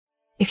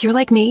If you're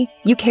like me,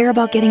 you care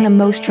about getting the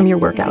most from your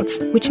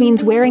workouts, which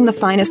means wearing the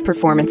finest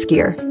performance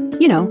gear.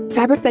 You know,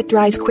 fabric that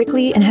dries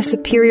quickly and has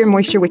superior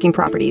moisture-wicking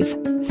properties.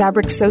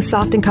 Fabric so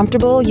soft and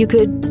comfortable you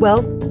could,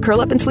 well,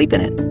 curl up and sleep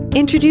in it.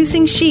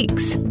 Introducing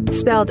Sheex,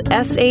 spelled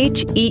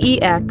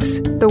S-H-E-E-X,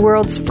 the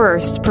world's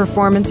first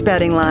performance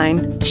bedding line.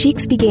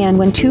 Sheex began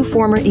when two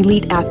former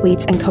elite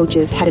athletes and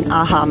coaches had an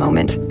aha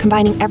moment,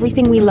 combining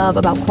everything we love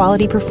about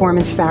quality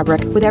performance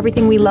fabric with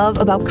everything we love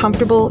about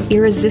comfortable,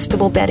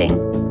 irresistible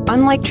bedding.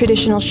 Unlike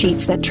traditional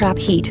sheets that trap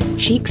heat,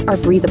 Sheex are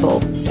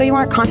breathable, so you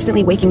aren't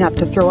constantly waking up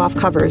to throw off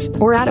covers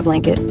or add a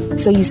blanket,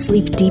 so you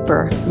sleep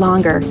deeper,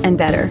 longer, and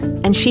better.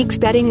 And Sheex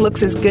bedding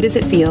looks as good as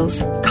it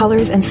feels.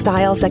 Colors and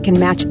styles that can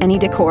match any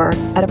decor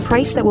at a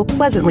price that will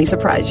pleasantly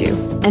surprise you.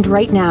 And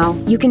right now,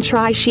 you can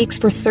try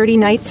Sheex for 30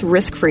 nights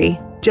risk-free.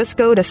 Just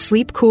go to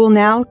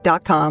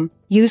sleepcoolnow.com.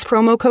 Use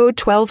promo code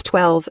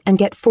 1212 and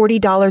get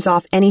 $40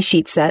 off any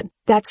sheet set.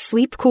 That's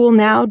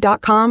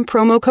sleepcoolnow.com,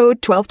 promo code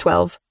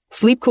 1212.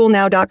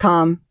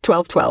 sleepcoolnow.com,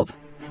 1212.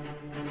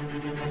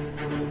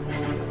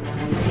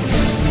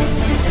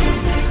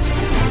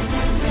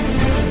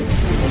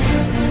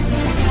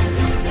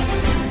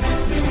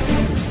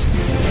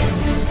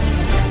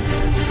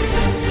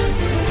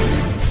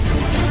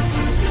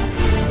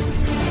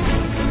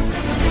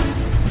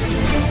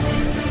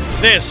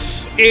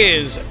 This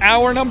is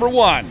hour number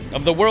one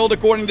of the World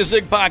According to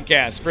Zig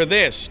podcast for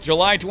this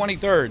July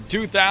 23rd,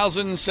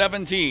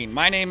 2017.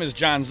 My name is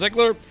John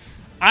Ziegler.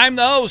 I'm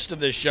the host of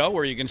this show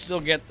where you can still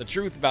get the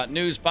truth about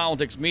news,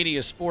 politics,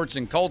 media, sports,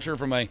 and culture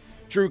from a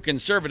true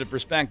conservative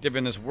perspective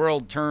in this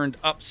world turned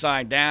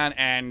upside down.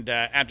 And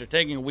after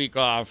taking a week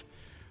off,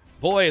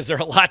 boy, is there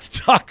a lot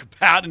to talk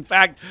about. In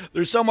fact,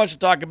 there's so much to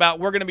talk about.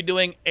 We're going to be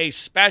doing a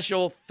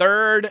special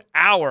third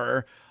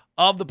hour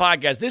of the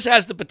podcast. This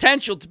has the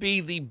potential to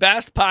be the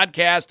best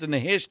podcast in the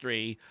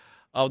history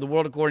of the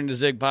World According to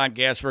Zig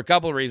podcast for a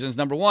couple of reasons.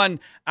 Number one,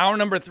 hour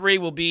number 3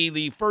 will be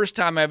the first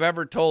time I've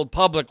ever told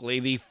publicly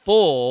the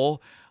full,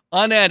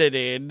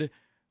 unedited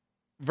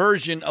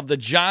version of the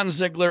John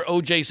Ziegler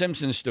O.J.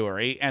 Simpson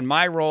story and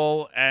my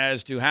role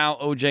as to how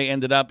O.J.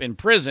 ended up in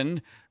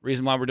prison.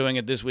 Reason why we're doing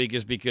it this week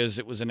is because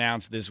it was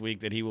announced this week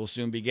that he will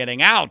soon be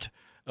getting out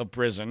of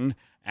prison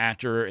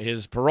after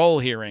his parole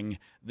hearing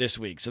this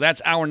week. So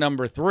that's hour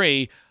number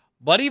 3.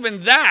 But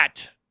even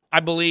that, I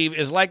believe,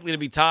 is likely to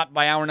be topped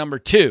by hour number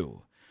 2.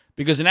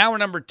 Because in hour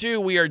number 2,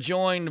 we are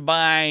joined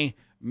by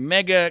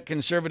mega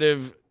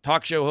conservative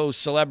talk show host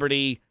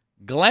celebrity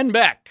Glenn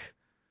Beck.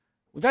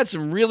 We've had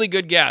some really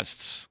good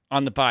guests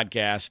on the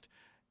podcast.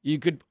 You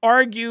could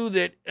argue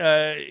that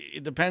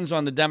it depends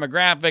on the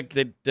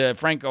demographic, that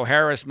Franco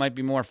Harris might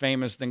be more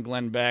famous than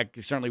Glenn Beck.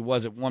 He certainly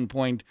was at one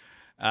point.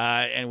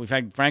 And we've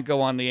had Franco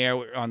on the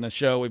air, on the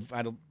show. We've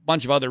had a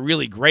bunch of other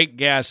really great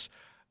guests.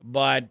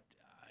 But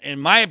in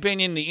my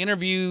opinion, the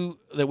interview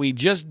that we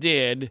just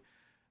did,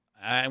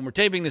 and we're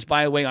taping this,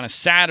 by the way, on a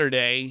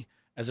Saturday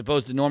as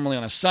opposed to normally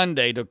on a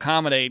Sunday to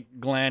accommodate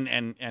Glenn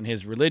and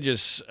his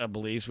religious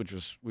beliefs,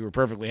 we were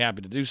perfectly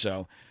happy to do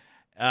so.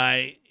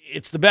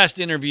 It's the best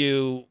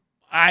interview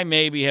I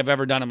maybe have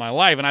ever done in my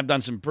life, and I've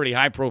done some pretty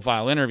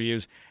high-profile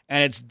interviews,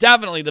 and it's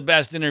definitely the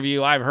best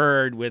interview I've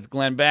heard with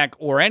Glenn Beck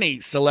or any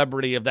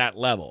celebrity of that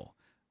level.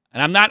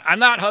 And I'm not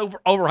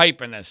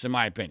overhyping this, in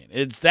my opinion.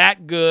 It's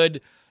that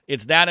good.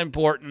 It's that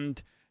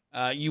important.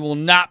 You will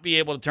not be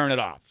able to turn it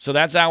off. So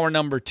that's hour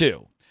number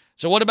 2.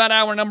 So what about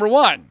hour number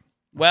 1?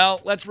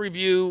 Well, let's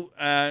review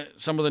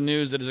some of the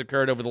news that has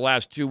occurred over the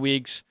last 2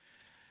 weeks.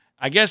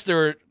 I guess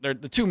the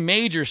two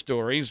major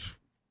stories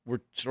were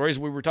stories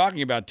we were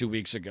talking about 2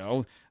 weeks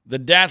ago. The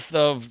death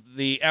of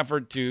the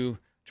effort to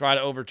try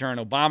to overturn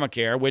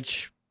Obamacare,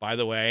 which, by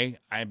the way,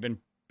 I've been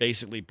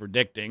basically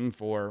predicting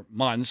for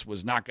months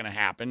was not going to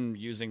happen,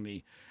 using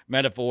the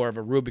metaphor of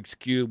a Rubik's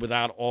Cube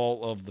without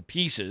all of the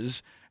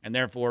pieces, and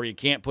therefore you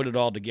can't put it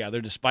all together,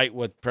 despite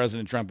what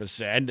President Trump has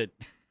said, that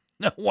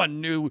no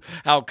one knew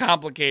how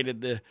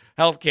complicated the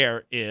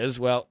healthcare is.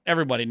 Well,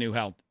 everybody knew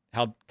how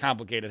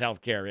complicated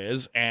healthcare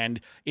is,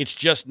 and it's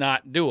just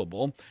not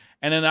doable.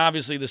 And then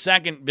obviously the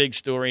second big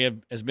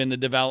story has been the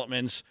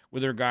developments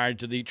with regard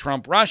to the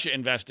Trump-Russia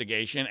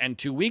investigation. And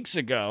 2 weeks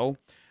ago,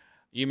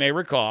 you may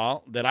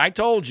recall that I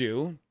told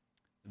you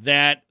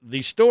that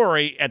the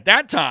story at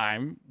that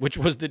time, which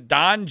was that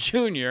Don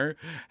Jr.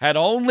 had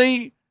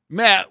only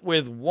met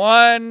with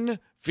one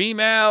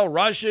female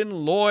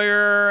Russian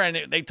lawyer,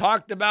 and they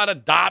talked about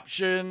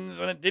adoptions,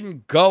 and it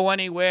didn't go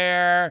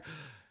anywhere.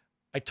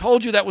 I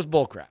told you that was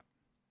bullcrap.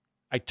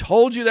 I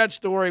told you that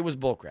story was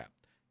bullcrap.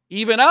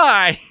 Even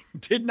I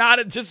did not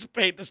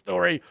anticipate the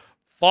story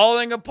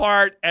falling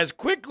apart as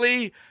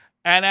quickly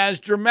and as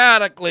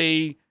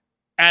dramatically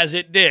as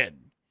it did.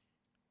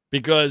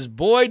 Because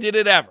boy, did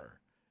it ever.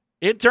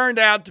 It turned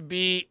out to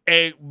be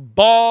a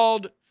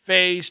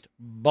bald-faced,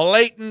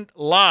 blatant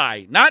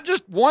lie. Not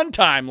just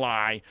one-time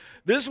lie.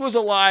 This was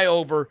a lie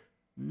over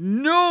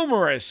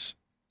numerous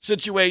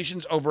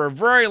situations over a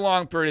very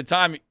long period of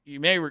time. You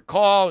may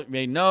recall, you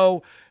may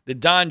know that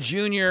Don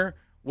Jr.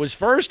 was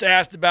first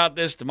asked about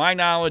this, to my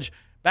knowledge,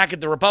 back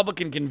at the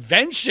Republican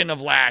convention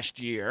of last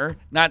year,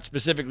 not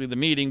specifically the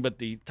meeting, but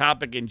the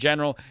topic in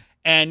general,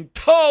 and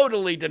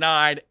totally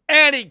denied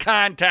any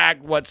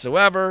contact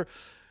whatsoever.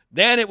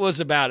 Then it was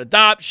about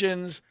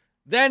adoptions.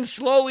 Then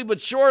slowly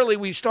but surely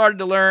we started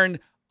to learn,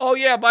 oh,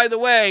 yeah, by the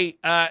way,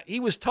 he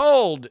was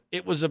told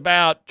it was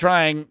about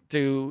trying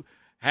to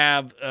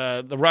have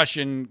the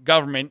Russian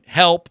government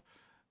help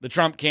the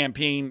Trump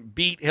campaign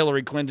beat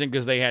Hillary Clinton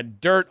because they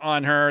had dirt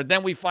on her.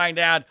 Then we find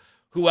out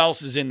who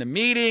else is in the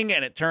meeting,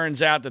 and it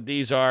turns out that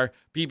these are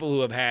people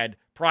who have had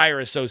prior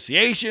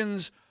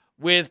associations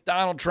with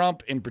Donald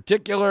Trump in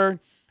particular,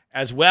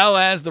 as well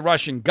as the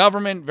Russian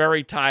government,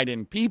 very tied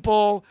in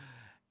people,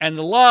 and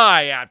the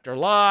lie after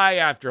lie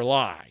after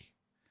lie.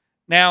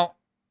 Now,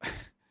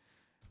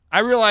 I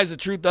realize the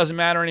truth doesn't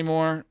matter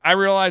anymore. I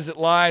realize that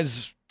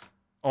lies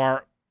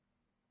are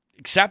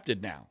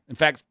accepted now. In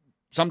fact,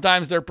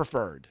 sometimes they're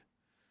preferred.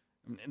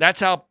 That's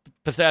how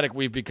pathetic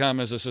we've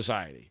become as a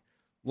society.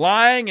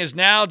 Lying is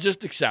now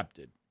just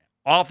accepted,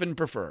 often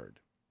preferred.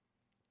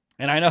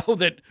 And I know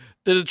that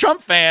the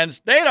Trump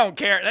fans, they don't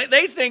care.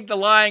 They think the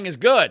lying is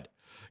good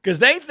because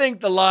they think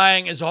the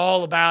lying is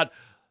all about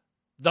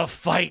the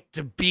fight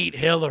to beat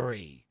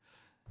Hillary.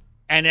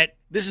 And that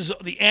this is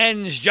the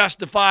ends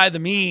justify the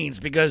means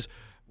because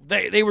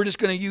they were just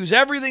going to use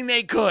everything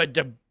they could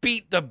to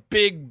beat the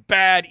big,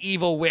 bad,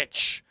 evil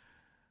witch.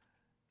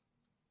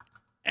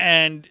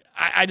 And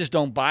I just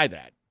don't buy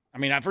that. I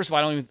mean, first of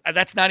all,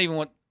 that's not even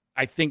what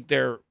I think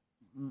their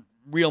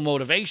real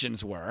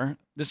motivations were.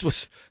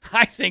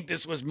 I think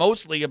this was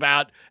mostly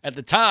about, at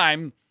the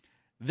time,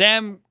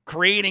 them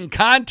creating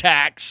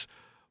contacts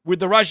with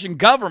the Russian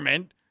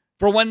government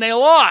for when they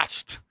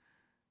lost,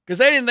 because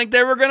they didn't think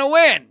they were going to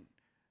win.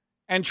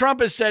 And Trump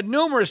has said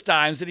numerous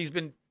times that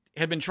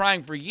had been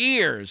trying for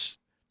years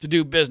to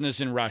do business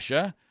in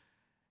Russia.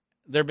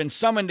 There have been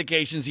some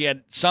indications he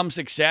had some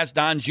success.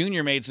 Don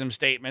Jr. made some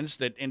statements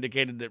that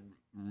indicated that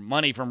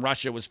money from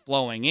Russia was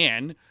flowing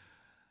in.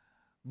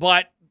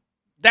 But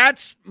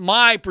that's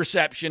my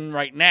perception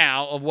right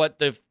now of what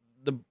the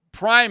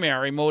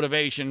primary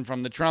motivation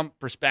from the Trump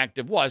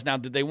perspective was. Now,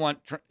 did they want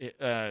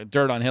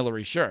dirt on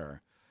Hillary?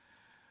 Sure.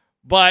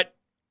 But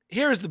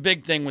here's the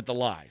big thing with the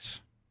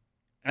lies.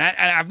 And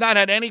I've not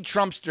had any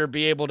Trumpster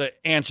be able to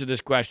answer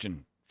this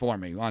question for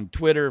me on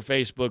Twitter,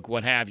 Facebook,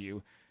 what have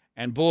you.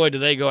 And boy, do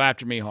they go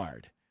after me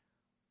hard.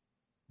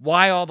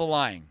 Why all the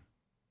lying?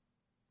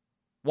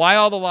 Why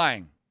all the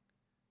lying?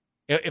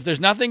 If there's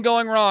nothing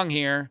going wrong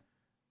here,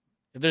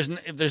 if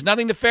there's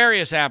nothing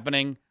nefarious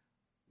happening,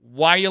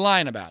 why are you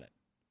lying about it?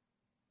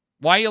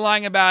 Why are you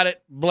lying about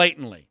it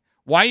blatantly?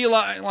 Why are you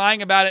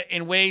lying about it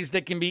in ways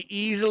that can be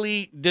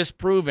easily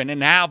disproven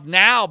and have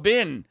now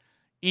been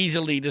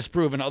easily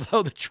disproven?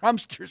 Although the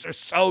Trumpsters are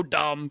so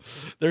dumb,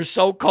 they're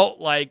so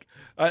cult-like.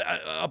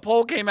 A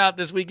poll came out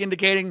this week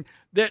indicating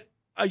that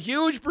a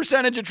huge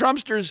percentage of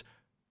Trumpsters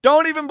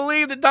don't even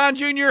believe that Don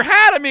Jr.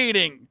 had a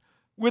meeting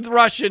with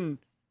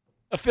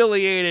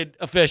Russian-affiliated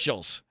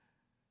officials,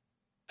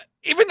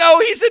 even though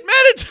he's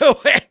admitted to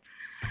it.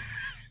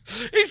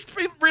 He's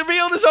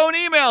revealed his own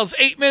emails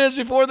 8 minutes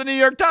before the New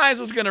York Times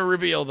was going to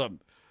reveal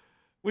them,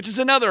 which is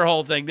another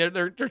whole thing.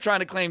 They're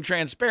trying to claim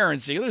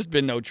transparency. There's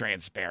been no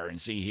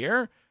transparency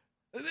here.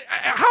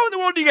 How in the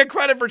world do you get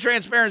credit for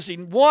transparency?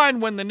 One,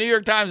 when the New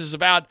York Times is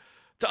about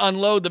to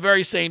unload the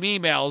very same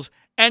emails,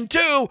 and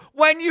two,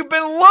 when you've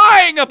been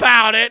lying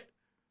about it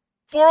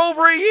for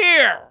over a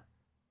year.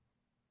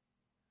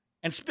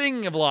 And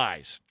speaking of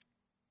lies,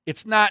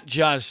 it's not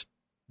just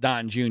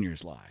Don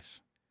Jr.'s lies.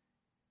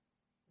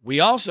 We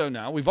also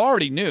know, we've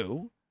already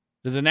knew,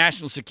 that the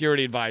National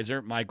Security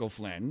Advisor, Michael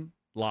Flynn,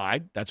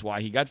 lied. That's why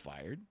he got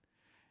fired.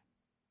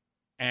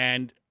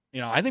 And,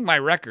 I think my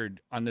record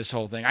on this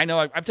whole thing, I know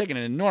I've taken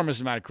an enormous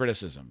amount of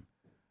criticism,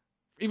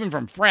 even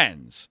from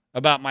friends,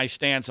 about my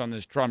stance on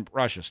this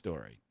Trump-Russia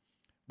story,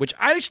 which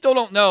I still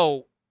don't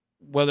know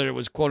whether it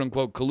was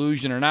quote-unquote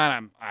collusion or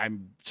not.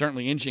 I'm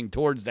certainly inching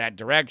towards that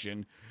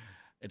direction.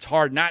 It's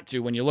hard not to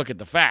when you look at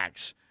the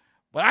facts.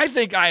 But I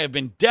think I have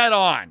been dead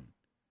on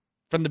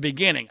from the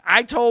beginning.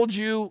 I told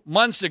you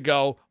months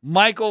ago,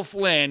 Michael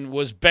Flynn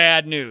was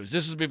bad news.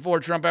 This is before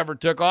Trump ever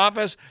took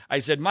office. I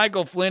said,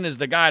 Michael Flynn is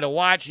the guy to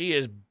watch. He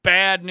is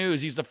bad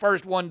news. He's the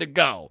first one to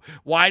go.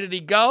 Why did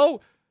he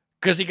go?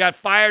 Because he got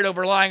fired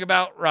over lying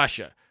about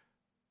Russia.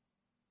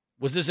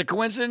 Was this a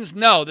coincidence?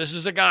 No, this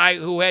is a guy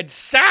who had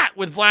sat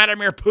with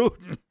Vladimir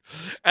Putin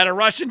at a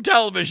Russian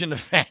television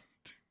event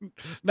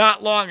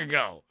not long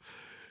ago.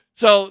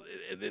 So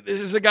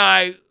this is a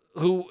guy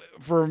who,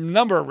 for a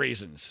number of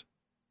reasons,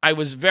 I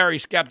was very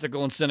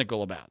skeptical and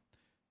cynical about.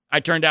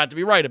 I turned out to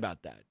be right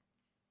about that.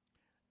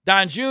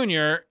 Don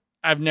Jr.,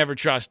 I've never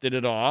trusted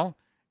at all,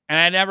 and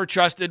I never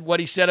trusted what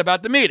he said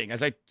about the meeting.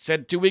 As I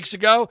said 2 weeks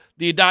ago,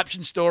 the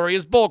adoption story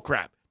is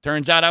bullcrap.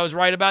 Turns out I was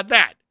right about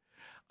that.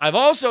 I've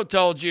also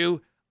told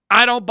you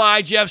I don't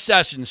buy Jeff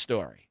Sessions'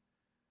 story.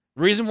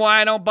 The reason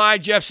why I don't buy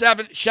Jeff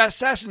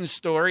Sessions'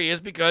 story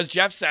is because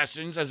Jeff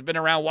Sessions has been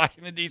around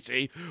Washington,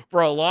 D.C. for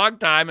a long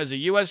time as a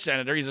U.S.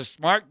 Senator. He's a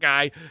smart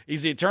guy.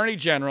 He's the Attorney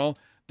General.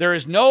 There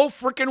is no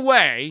freaking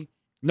way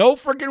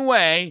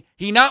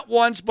he not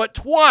once but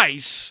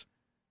twice,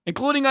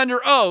 including under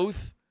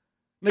oath,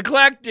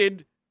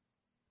 neglected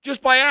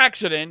just by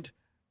accident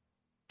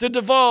to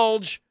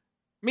divulge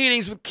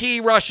meetings with key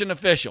Russian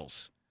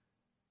officials.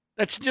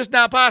 That's just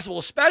not possible,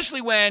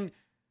 especially when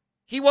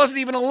he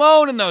wasn't even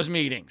alone in those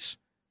meetings.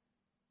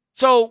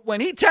 So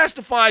when he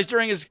testifies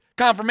during his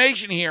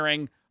confirmation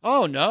hearing,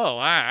 oh, no,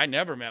 I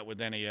never met with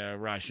any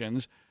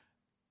Russians.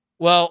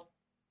 Well,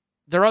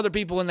 there are other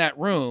people in that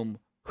room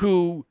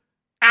who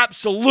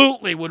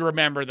absolutely would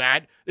remember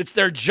that. It's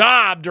their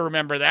job to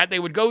remember that. They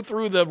would go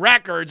through the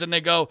records and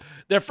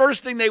their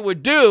first thing they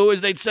would do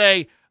is they'd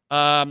say,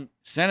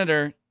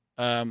 Senator,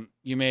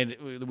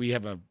 we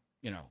have an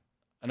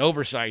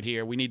oversight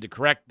here. We need to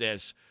correct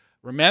this.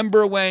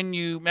 Remember when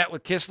you met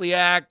with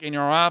Kislyak in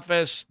your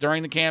office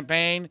during the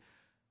campaign?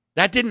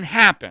 That didn't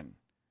happen.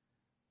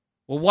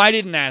 Well, why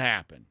didn't that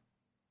happen?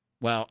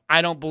 Well,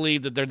 I don't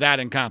believe that they're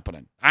that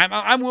incompetent.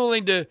 I'm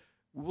willing to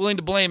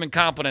blame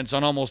incompetence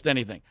on almost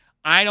anything.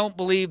 I don't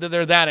believe that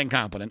they're that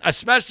incompetent,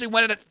 especially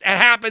when it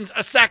happens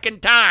a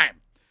second time.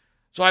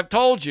 So I've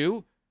told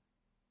you,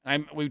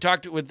 we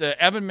talked with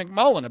Evan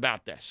McMullen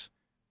about this.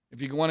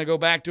 If you want to go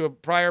back to a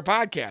prior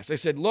podcast, I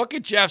said, look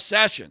at Jeff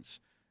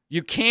Sessions.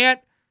 You can't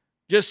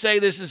just say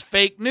this is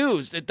fake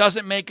news. It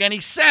doesn't make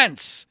any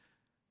sense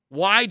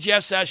why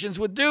Jeff Sessions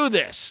would do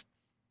this.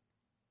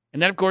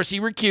 And then, of course, he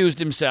recused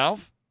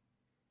himself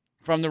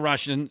from the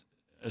Russian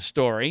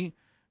story,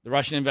 the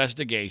Russian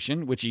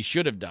investigation, which he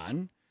should have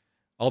done,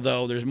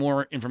 although there's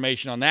more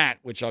information on that,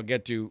 which I'll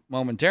get to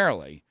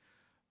momentarily.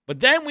 But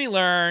then we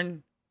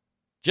learn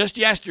just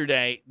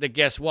yesterday that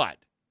guess what?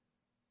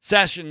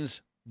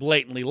 Sessions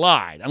blatantly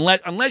lied.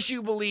 Unless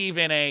you believe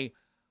in a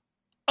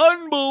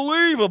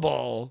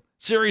unbelievable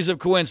series of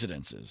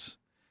coincidences.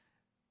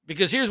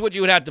 Because here's what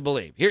you would have to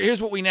believe.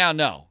 Here's what we now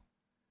know.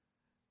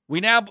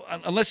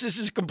 Unless this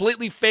is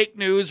completely fake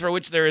news, for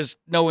which there is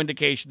no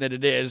indication that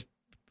it is,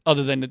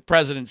 other than the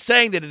president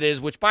saying that it is,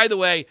 which, by the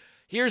way,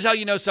 here's how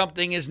you know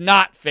something is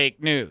not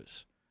fake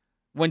news.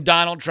 When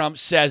Donald Trump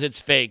says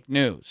it's fake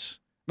news.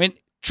 I mean,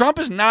 Trump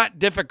is not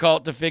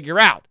difficult to figure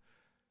out.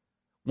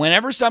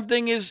 Whenever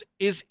something is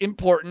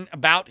important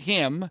about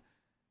him,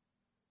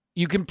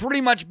 you can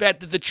pretty much bet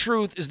that the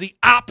truth is the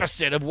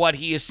opposite of what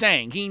he is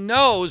saying. He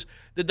knows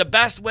that the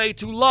best way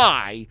to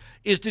lie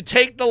is to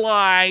take the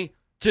lie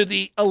to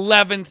the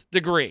 11th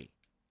degree.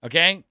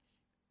 Okay?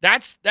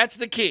 That's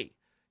the key.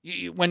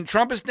 When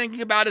Trump is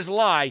thinking about his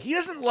lie, he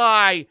doesn't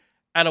lie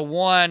at a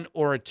 1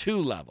 or a 2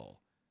 level.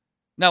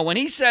 Now, when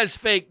he says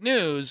fake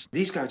news,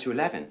 these go to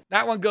 11.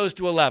 That one goes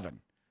to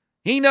 11.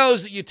 He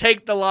knows that you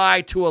take the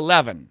lie to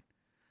 11.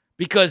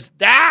 Because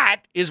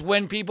that is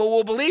when people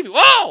will believe you.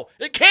 Oh,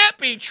 it can't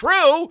be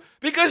true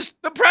because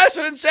the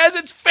president says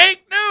it's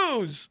fake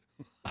news.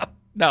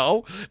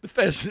 No,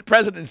 the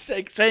president's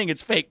saying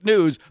it's fake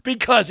news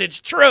because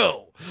it's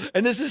true.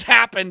 And this has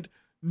happened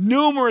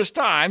numerous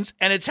times,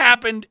 and it's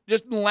happened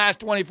just in the last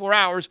 24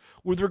 hours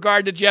with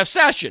regard to Jeff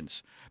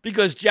Sessions.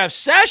 Because Jeff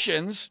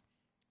Sessions,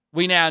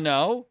 we now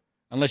know,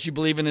 unless you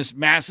believe in this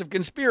massive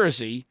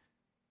conspiracy,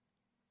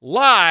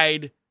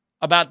 lied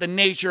about the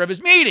nature of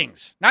his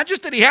meetings. Not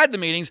just that he had the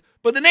meetings,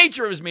 but the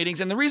nature of his meetings.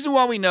 And the reason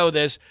why we know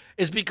this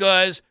is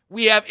because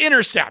we have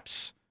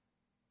intercepts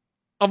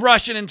of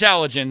Russian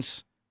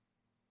intelligence,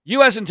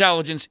 U.S.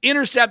 intelligence,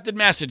 intercepted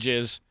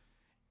messages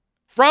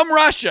from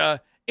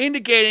Russia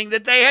indicating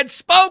that they had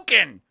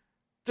spoken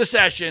to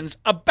Sessions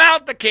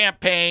about the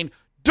campaign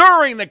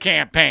during the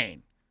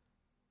campaign.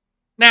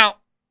 Now,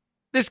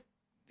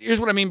 here's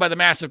what I mean by the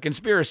massive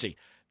conspiracy.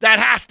 That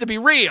has to be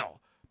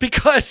real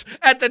because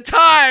at the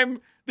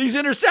time these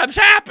intercepts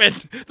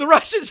happened, the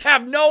Russians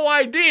have no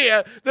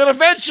idea that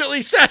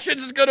eventually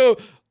Sessions is going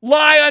to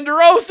lie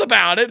under oath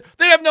about it.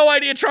 They have no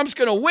idea Trump's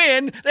going to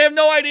win. They have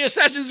no idea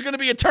Sessions is going to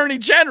be attorney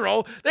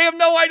general. They have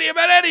no idea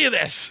about any of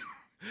this.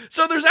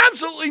 So there's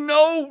absolutely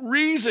no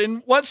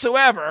reason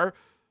whatsoever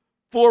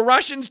for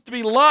Russians to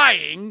be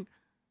lying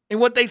in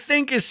what they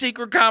think is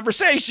secret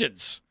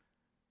conversations.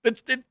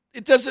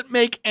 It doesn't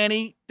make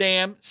any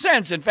damn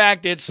sense. In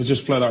fact, it's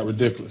just flat out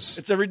ridiculous.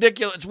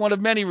 It's one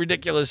of many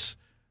ridiculous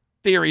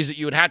theories that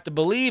you would have to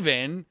believe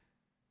in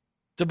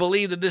to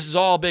believe that this is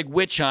all a big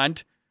witch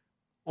hunt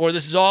or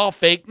this is all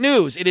fake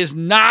news. It is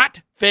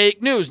not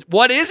fake news.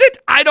 What is it?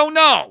 I don't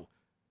know.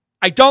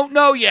 I don't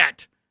know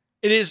yet.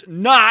 It is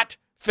not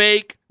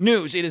fake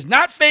news. It is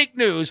not fake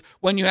news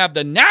when you have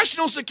the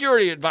national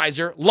security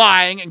advisor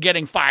lying and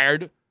getting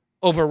fired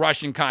over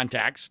Russian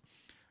contacts.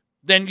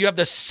 Then you have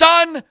the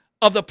son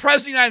of the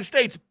president of the United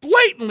States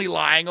blatantly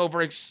lying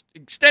over an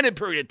extended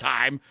period of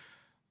time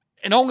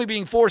and only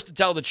being forced to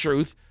tell the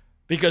truth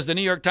because the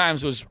New York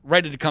Times was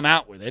ready to come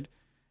out with it.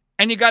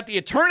 And you got the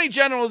Attorney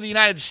General of the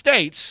United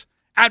States,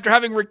 after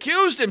having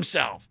recused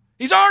himself,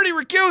 he's already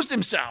recused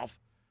himself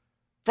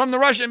from the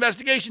Russia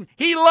investigation.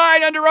 He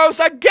lied under oath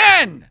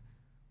again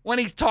when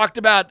he talked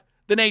about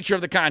the nature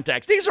of the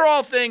contacts. These are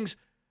all things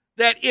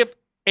that if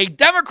a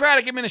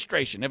Democratic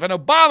administration, if an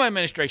Obama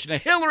administration, a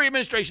Hillary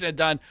administration had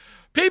done,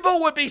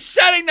 people would be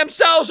setting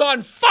themselves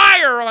on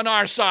fire on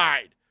our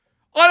side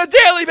on a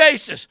daily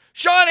basis.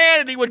 Sean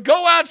Hannity would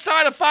go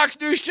outside a Fox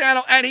News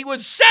channel and he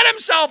would set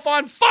himself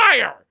on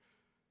fire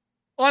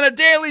on a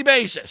daily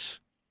basis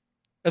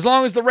as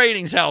long as the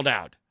ratings held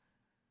out.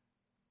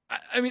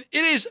 I mean,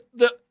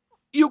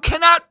 you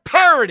cannot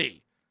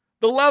parody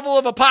the level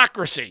of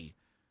hypocrisy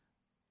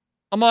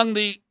among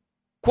the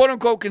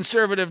quote-unquote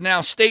conservative,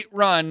 now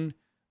state-run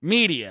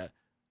media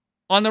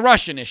on the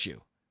Russian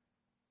issue.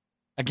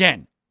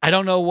 Again, I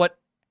don't know what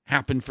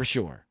happened for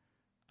sure.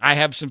 I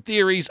have some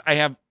theories. I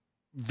have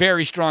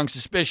very strong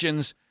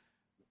suspicions,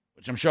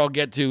 which I'm sure I'll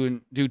get to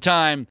in due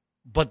time.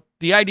 But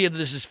the idea that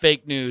this is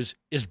fake news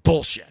is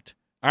bullshit.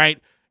 All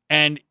right?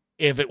 And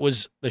if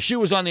the shoe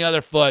was on the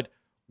other foot,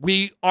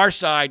 our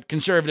side,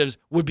 conservatives,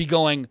 would be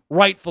going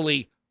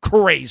rightfully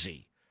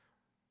crazy.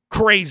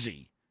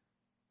 Crazy.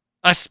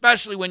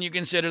 Especially when you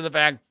consider the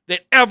fact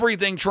that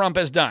everything Trump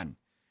has done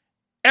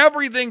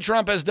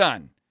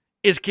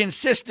is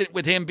consistent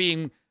with him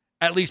being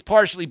at least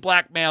partially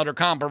blackmailed or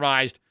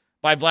compromised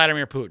by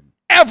Vladimir Putin.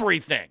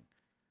 Everything.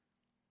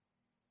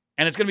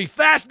 And it's going to be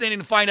fascinating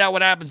to find out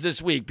what happens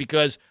this week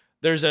because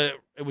it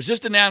was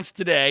just announced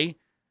today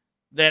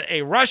that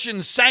a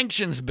Russian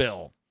sanctions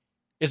bill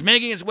is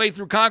making its way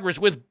through Congress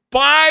with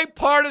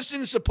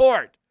bipartisan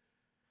support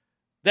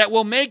that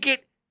will make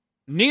it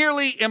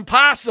nearly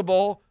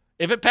impossible,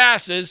 if it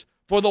passes,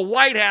 for the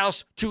White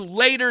House to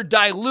later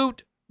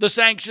dilute the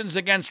sanctions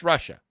against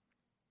Russia.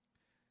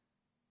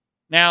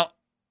 Now,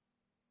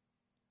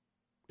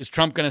 is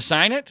Trump going to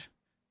sign it?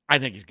 I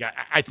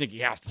think he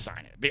has to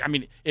sign it. I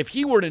mean, if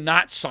he were to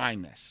not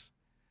sign this,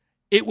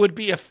 it would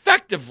be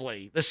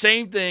effectively the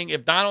same thing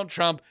if Donald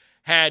Trump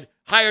had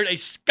hired a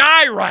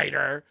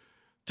skywriter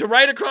to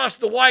write across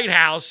the White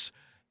House,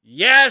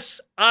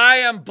 "Yes, I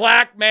am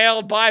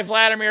blackmailed by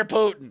Vladimir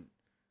Putin,"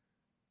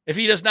 if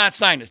he does not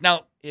sign this.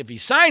 Now, if he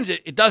signs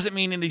it, it doesn't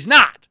mean that he's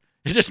not.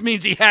 It just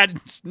means he had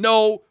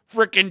no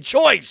freaking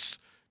choice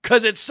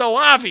because it's so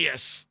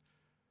obvious.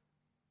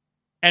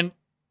 And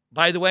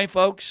by the way,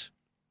 folks,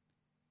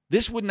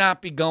 this would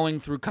not be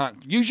going through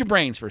use your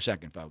brains for a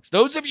second, folks.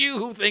 Those of you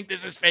who think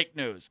this is fake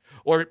news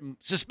or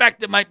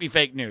suspect it might be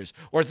fake news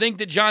or think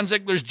that John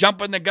Ziegler's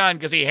jumping the gun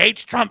because he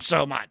hates Trump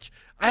so much.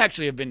 I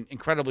actually have been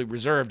incredibly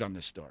reserved on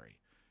this story,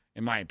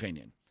 in my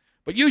opinion.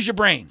 But use your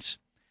brains.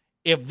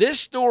 If this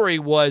story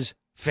was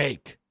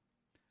fake,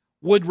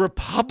 would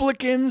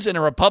Republicans in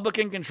a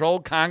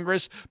Republican-controlled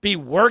Congress be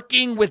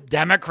working with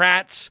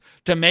Democrats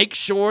to make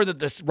sure that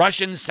this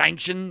Russian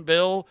sanction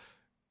bill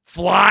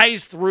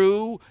flies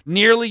through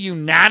nearly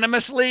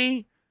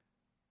unanimously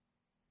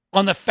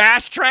on the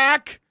fast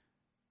track?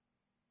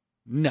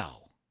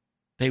 No,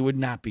 they would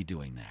not be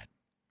doing that.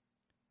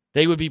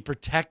 They would be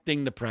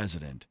protecting the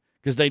president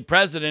because the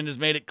president has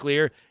made it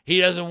clear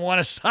he doesn't want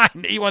to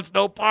sign. He wants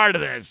no part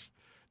of this.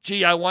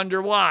 Gee, I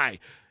wonder why.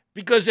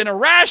 Because in a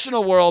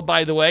rational world,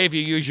 by the way, if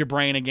you use your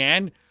brain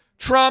again,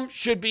 Trump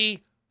should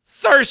be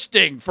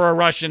thirsting for a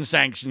Russian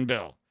sanction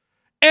bill.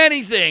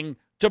 Anything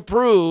to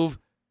prove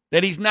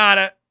that he's not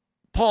a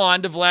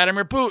pawn to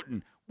Vladimir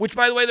Putin, which,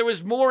 by the way, there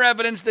was more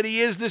evidence that he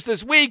is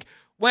this week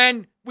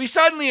when we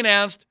suddenly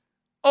announced,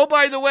 oh,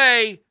 by the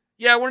way,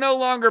 yeah, we're no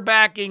longer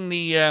backing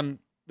the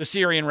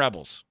Syrian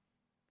rebels,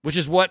 which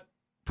is what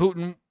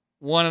Putin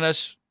wanted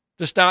us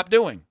to stop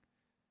doing.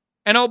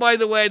 And oh, by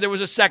the way, there was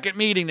a second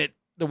meeting that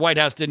the White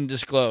House didn't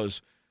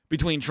disclose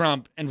between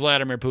Trump and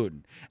Vladimir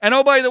Putin. And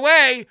oh, by the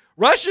way,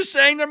 Russia's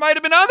saying there might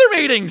have been other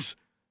meetings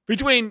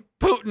between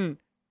Putin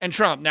and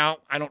Trump. Now,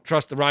 I don't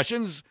trust the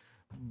Russians,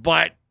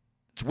 but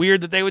it's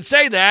weird that they would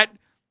say that.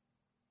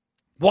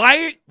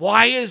 Why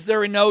is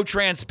there no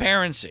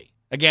transparency?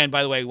 Again,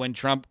 by the way, when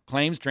Trump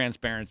claims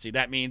transparency,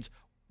 that means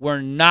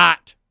we're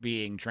not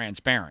being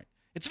transparent.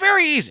 It's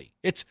very easy.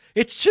 It's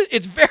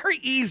very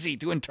easy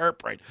to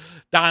interpret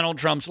Donald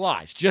Trump's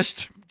lies.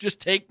 Just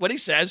take what he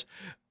says.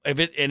 If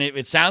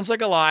it sounds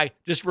like a lie,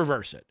 just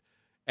reverse it.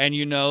 And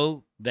you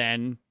know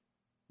then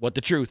what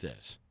the truth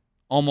is.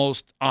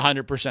 Almost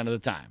 100% of the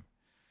time.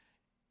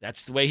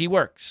 That's the way he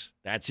works.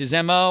 That's his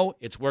MO.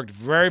 It's worked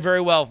very,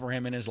 very well for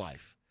him in his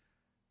life.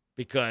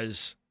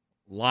 Because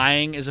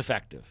lying is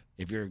effective.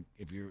 If you're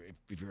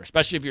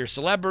especially if you're a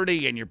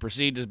celebrity and you're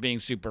perceived as being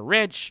super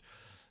rich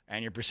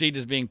and you're perceived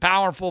as being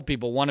powerful,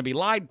 people want to be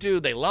lied to.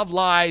 They love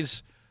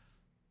lies.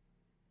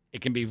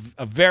 It can be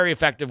a very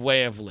effective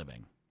way of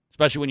living,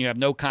 especially when you have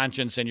no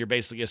conscience and you're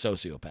basically a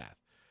sociopath,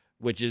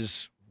 which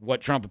is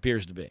what Trump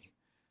appears to be.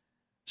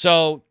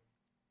 So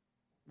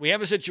we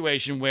have a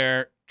situation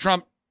where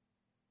Trump,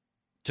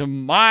 to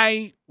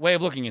my way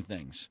of looking at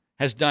things,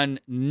 has done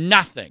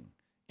nothing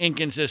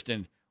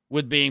inconsistent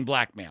with being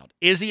blackmailed.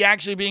 Is he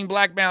actually being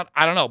blackmailed?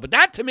 I don't know. But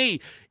that, to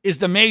me, is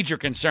the major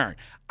concern.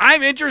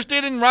 I'm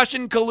interested in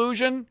Russian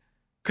collusion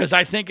because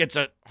I think it's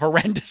a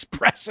horrendous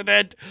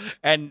precedent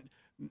and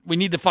we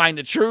need to find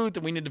the truth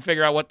and we need to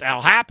figure out what the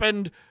hell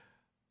happened.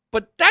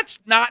 But that's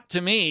not, to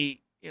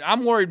me,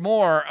 I'm worried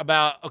more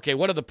about, okay,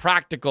 what are the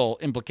practical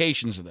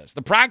implications of this?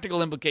 The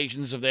practical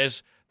implications of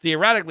this,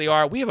 theoretically,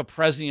 are we have a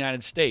president of the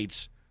United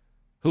States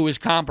who is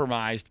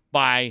compromised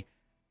by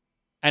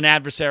an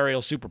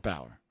adversarial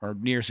superpower or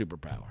near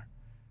superpower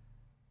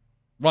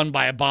run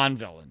by a Bond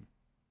villain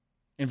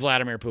in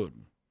Vladimir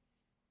Putin.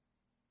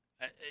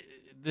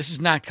 This is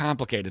not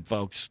complicated,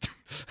 folks.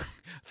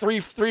 4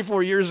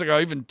 years ago,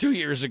 even 2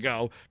 years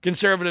ago,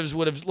 conservatives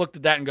would have looked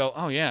at that and go,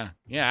 oh, yeah,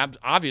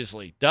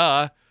 obviously,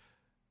 duh.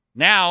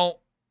 Now,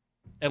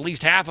 at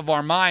least half of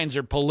our minds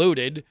are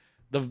polluted.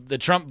 The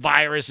Trump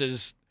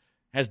virus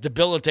has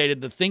debilitated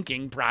the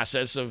thinking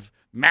process of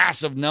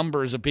massive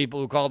numbers of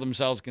people who call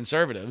themselves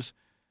conservatives.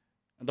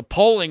 The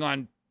polling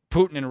on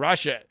Putin and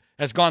Russia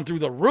has gone through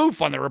the roof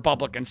on the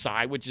Republican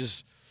side, which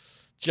is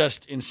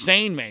just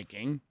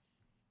insane-making.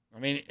 I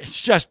mean,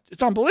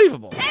 it's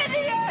unbelievable.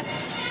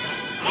 Idiots!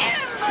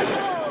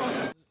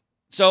 Imbeciles!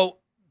 So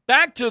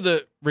back to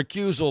the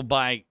recusal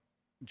by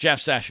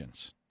Jeff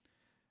Sessions,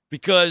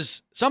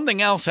 because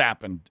something else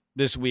happened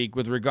this week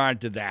with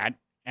regard to that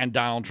and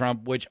Donald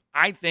Trump, which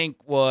I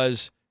think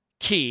was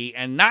key,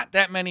 and not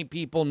that many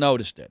people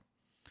noticed it,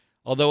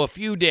 although a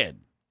few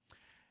did.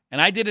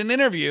 And I did an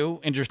interview,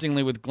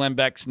 interestingly, with Glenn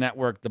Beck's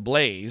network, The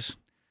Blaze,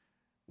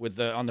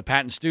 on the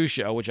Pat and Stu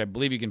show, which I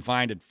believe you can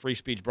find at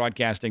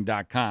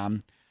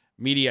freespeechbroadcasting.com.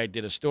 Mediaite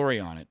did a story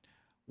on it,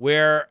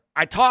 where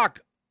I talk,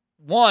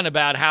 one,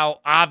 about how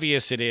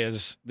obvious it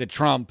is that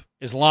Trump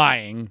is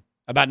lying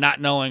about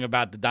not knowing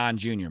about the Don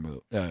Jr.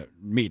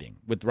 meeting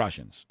with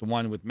Russians, the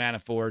one with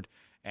Manafort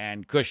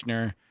and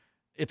Kushner.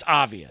 It's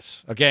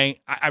obvious,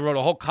 okay? I wrote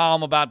a whole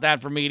column about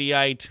that for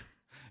Mediaite.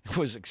 It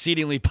was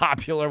exceedingly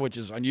popular, which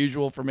is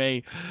unusual for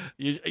me.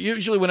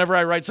 Usually whenever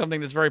I write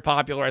something that's very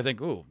popular, I think,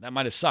 ooh, that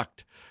might have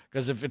sucked.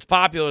 Because if it's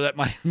popular, that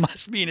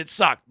must mean it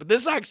sucked. But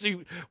this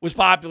actually was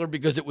popular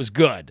because it was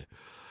good.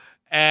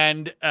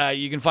 And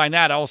you can find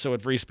that also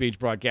at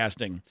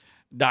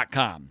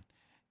freespeechbroadcasting.com.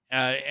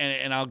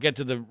 And I'll get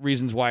to the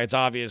reasons why it's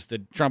obvious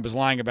that Trump is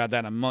lying about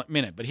that in a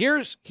minute. But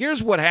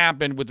here's what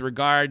happened with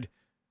regard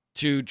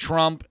to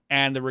Trump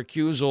and the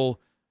recusal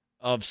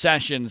of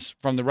Sessions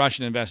from the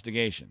Russian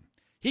investigation.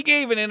 He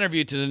gave an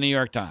interview to the New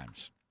York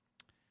Times.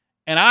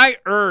 And I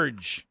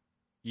urge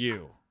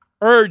you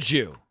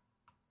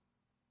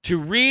to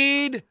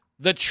read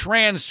the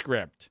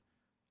transcript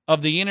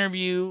of the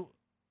interview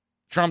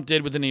Trump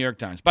did with the New York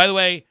Times. By the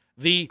way,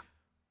 the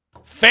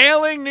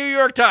failing New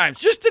York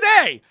Times, just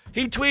today,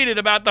 he tweeted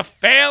about the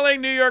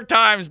failing New York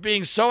Times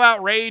being so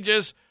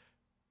outrageous.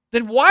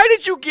 Then why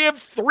did you give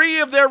 3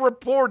 of their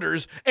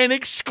reporters an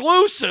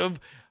exclusive,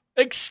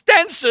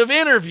 extensive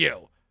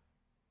interview?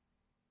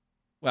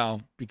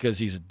 Well, because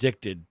he's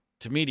addicted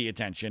to media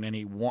attention,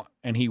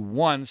 and he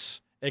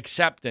wants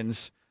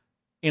acceptance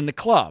in the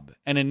club.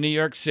 And in New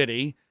York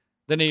City,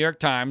 the New York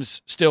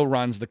Times still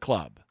runs the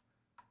club.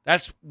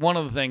 That's one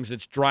of the things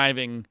that's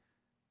driving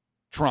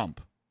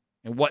Trump,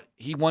 and what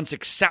he wants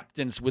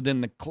acceptance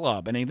within the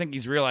club. And I think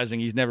he's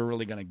realizing he's never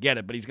really going to get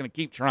it, but he's going to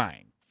keep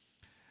trying.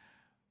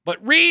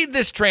 But read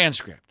this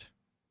transcript,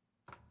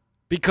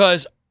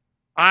 because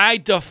I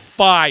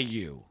defy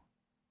you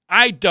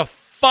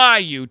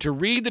to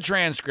read the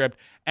transcript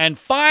and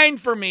find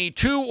for me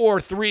 2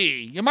 or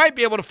 3. You might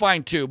be able to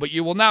find 2, but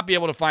you will not be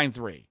able to find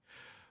 3.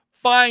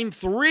 Find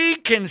 3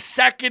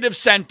 consecutive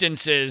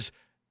sentences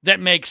that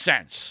make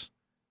sense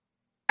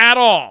at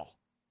all.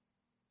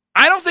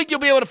 I don't think you'll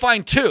be able to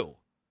find 2,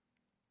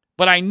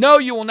 but I know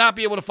you will not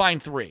be able to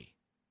find 3.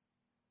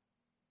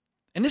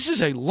 And this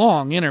is a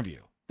long interview.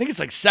 I think it's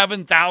like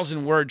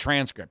 7,000-word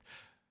transcript.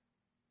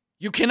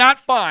 You cannot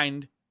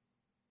find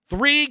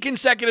 3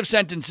 consecutive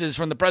sentences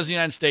from the President of the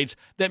United States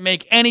that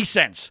make any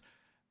sense.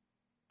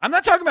 I'm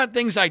not talking about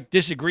things I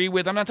disagree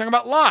with. I'm not talking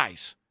about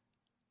lies.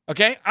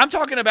 Okay? I'm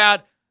talking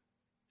about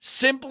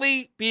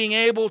simply being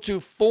able to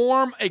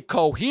form a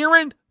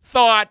coherent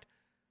thought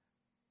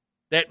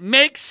that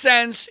makes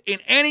sense in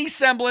any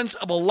semblance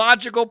of a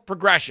logical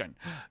progression.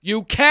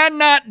 You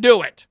cannot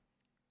do it.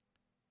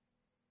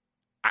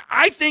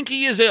 I think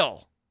he is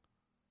ill.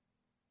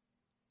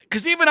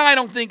 Because even I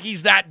don't think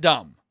he's that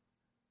dumb.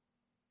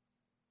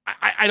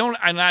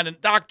 I'm not a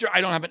doctor.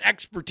 I don't have an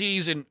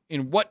expertise in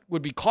what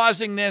would be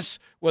causing this,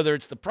 whether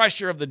it's the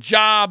pressure of the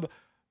job,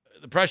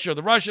 the pressure of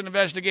the Russian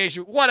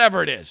investigation,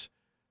 whatever it is.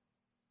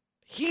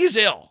 He's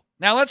ill.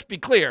 Now, let's be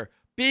clear.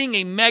 Being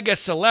a mega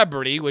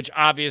celebrity, which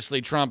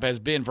obviously Trump has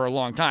been for a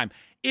long time,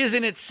 is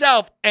in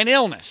itself an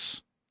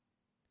illness.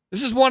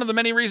 This is one of the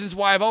many reasons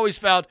why I've always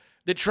felt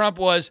that Trump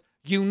was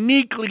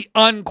uniquely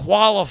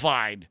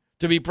unqualified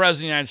to be president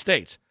of the United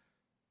States.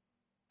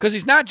 Because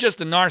he's not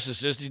just a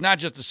narcissist, he's not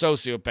just a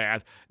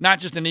sociopath, not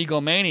just an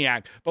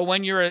egomaniac, but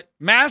when you're a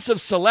massive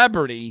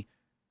celebrity,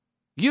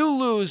 you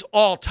lose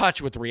all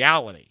touch with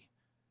reality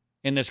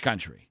in this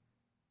country.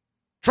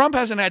 Trump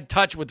hasn't had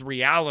touch with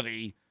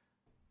reality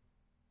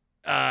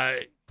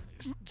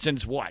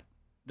since what?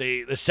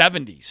 The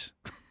 70s.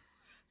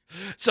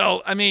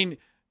 So, I mean,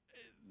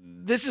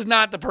 this is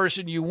not the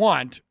person you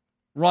want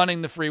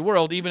running the free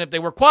world, even if they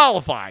were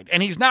qualified.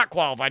 And he's not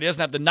qualified. He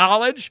doesn't have the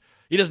knowledge.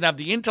 He doesn't have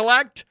the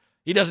intellect.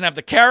 He doesn't have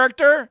the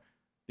character.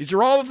 These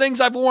are all the things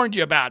I've warned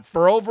you about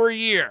for over a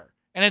year.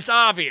 And it's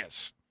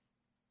obvious.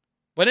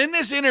 But in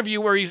this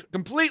interview where he's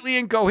completely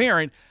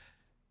incoherent,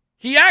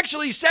 he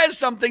actually says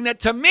something that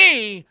to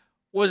me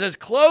was as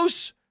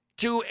close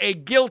to a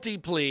guilty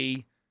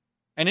plea,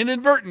 an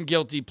inadvertent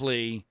guilty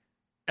plea,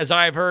 as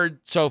I've heard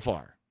so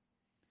far.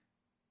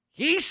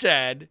 He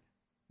said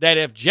that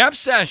if Jeff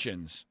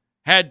Sessions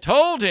had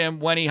told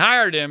him when he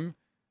hired him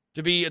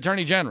to be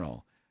Attorney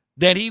General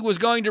that he was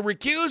going to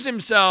recuse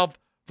himself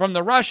from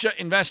the Russia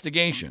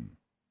investigation,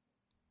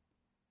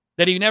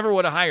 that he never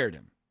would have hired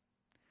him.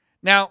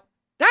 Now,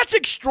 that's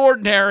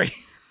extraordinary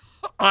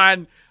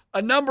on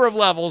a number of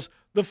levels.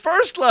 The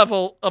first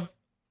level of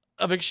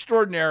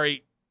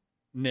extraordinariness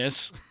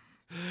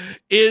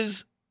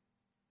is,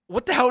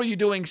 what the hell are you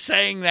doing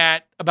saying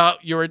that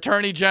about your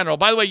Attorney General?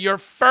 By the way, your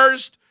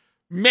first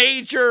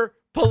major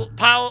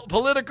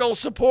political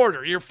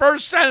supporter, your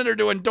first senator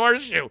to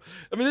endorse you.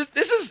 I mean,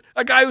 this is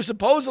a guy who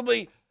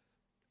supposedly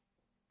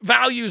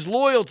values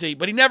loyalty,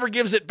 but he never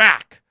gives it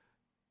back.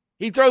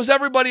 He throws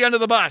everybody under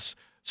the bus.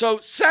 So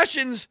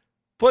Sessions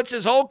puts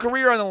his whole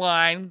career on the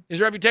line, his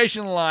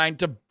reputation on the line,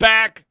 to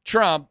back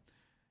Trump,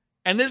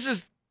 and this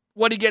is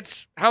what he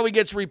gets, how he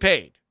gets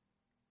repaid.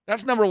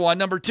 That's number one.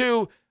 Number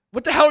two,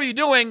 what the hell are you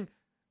doing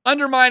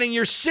undermining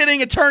your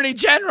sitting Attorney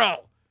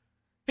General?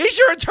 He's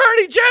your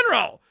Attorney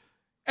General.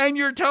 And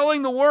you're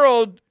telling the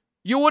world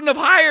you wouldn't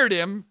have hired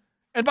him.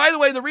 And by the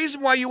way, the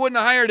reason why you wouldn't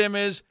have hired him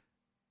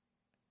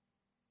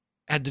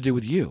had to do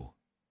with you.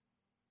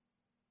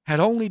 Had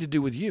only to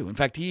do with you. In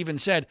fact, he even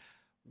said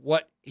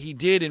what he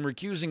did in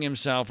recusing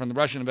himself from the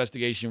Russian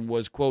investigation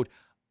was, quote,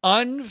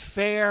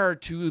 unfair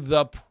to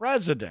the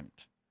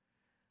president.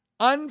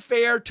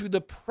 Unfair to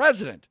the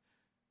president.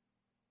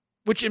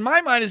 Which in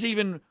my mind is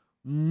even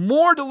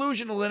more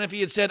delusional than if he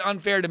had said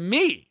unfair to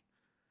me.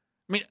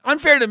 I mean,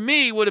 unfair to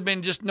me would have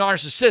been just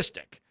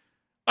narcissistic.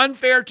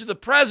 Unfair to the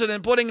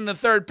president, putting in the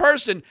third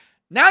person.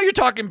 Now you're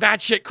talking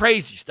batshit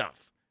crazy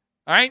stuff.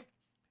 All right?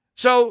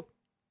 So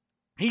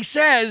he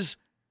says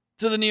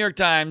to the New York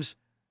Times,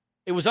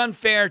 it was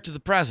unfair to the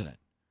president.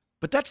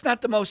 But that's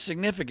not the most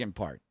significant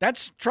part.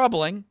 That's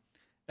troubling.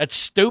 That's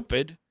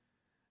stupid.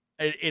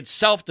 It's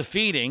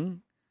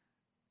self-defeating.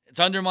 It's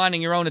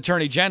undermining your own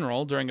Attorney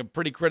General during a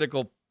pretty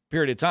critical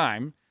period of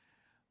time.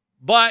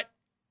 But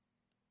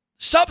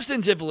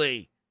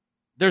substantively,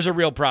 there's a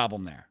real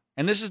problem there.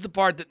 And this is the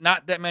part that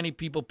not that many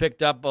people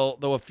picked up,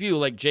 although a few,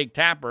 like Jake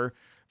Tapper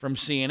from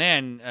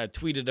CNN,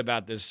 tweeted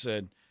about this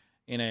in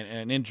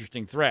an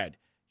interesting thread.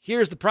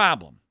 Here's the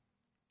problem.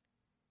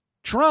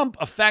 Trump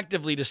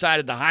effectively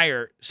decided to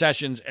hire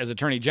Sessions as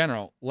Attorney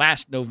General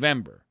last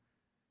November.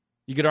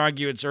 You could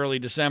argue it's early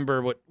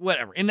December,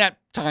 whatever, in that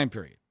time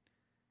period.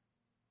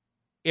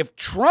 If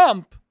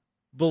Trump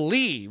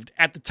believed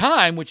at the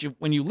time,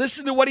 when you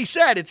listen to what he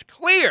said, it's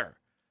clear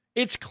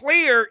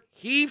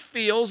he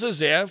feels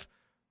as if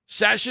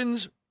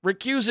Sessions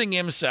recusing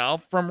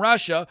himself from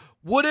Russia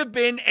would have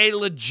been a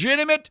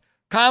legitimate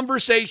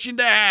conversation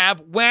to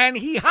have when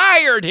he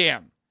hired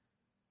him.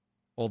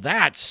 Well,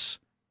 that's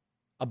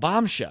a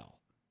bombshell,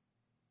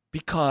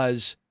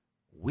 because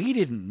we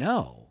didn't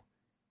know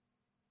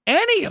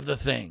any of the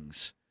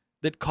things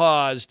that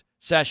caused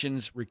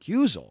Sessions'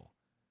 recusal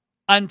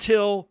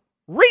until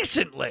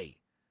recently.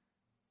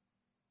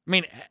 I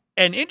mean,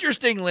 and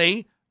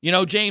interestingly,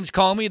 James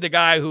Comey, the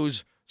guy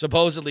who's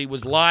supposedly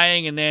was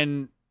lying, and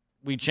then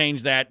we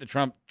changed that to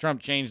Trump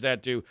changed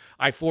that to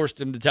I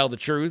forced him to tell the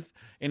truth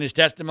in his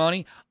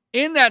testimony.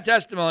 In that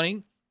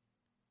testimony,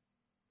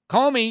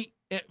 Comey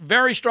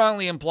very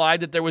strongly implied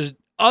that there was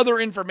other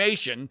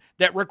information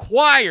that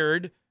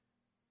required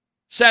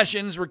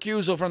Sessions'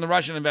 recusal from the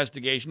Russian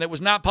investigation that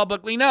was not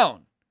publicly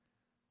known.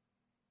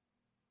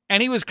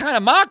 And he was kind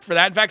of mocked for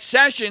that. In fact,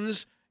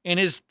 Sessions, in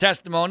his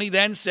testimony,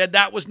 then said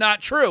that was not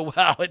true.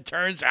 Well, it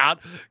turns out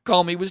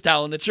Comey was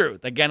telling the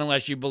truth. Again,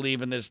 unless you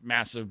believe in this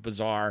massive,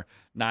 bizarre,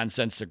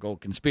 nonsensical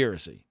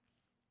conspiracy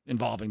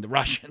involving the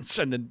Russians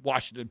and the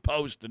Washington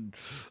Post and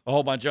a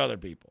whole bunch of other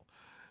people.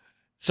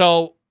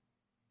 So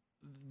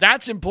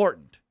that's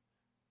important.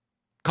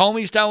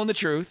 Comey's telling the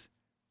truth.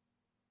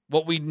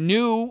 What we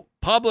knew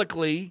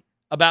publicly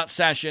about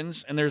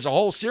Sessions, and there's a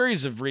whole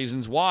series of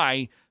reasons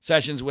why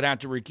Sessions would have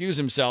to recuse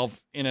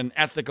himself in an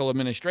ethical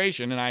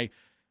administration, and I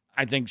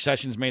think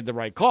Sessions made the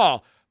right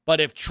call. But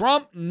if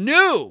Trump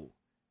knew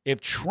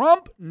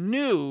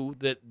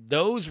that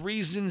those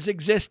reasons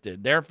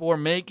existed, therefore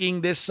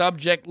making this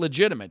subject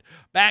legitimate,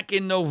 back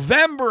in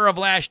November of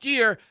last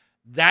year,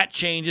 that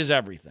changes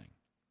everything.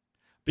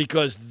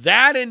 Because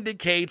that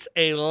indicates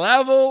a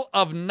level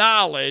of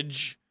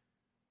knowledge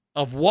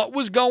of what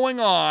was going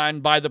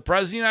on by the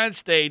President of the United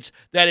States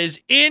that is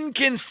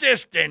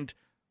inconsistent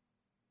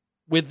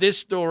with this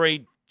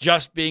story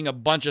just being a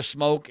bunch of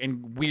smoke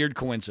and weird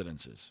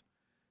coincidences.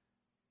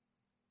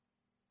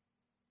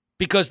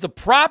 Because the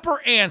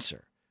proper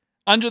answer,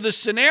 under the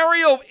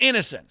scenario of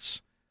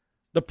innocence,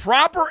 the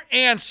proper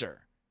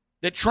answer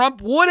that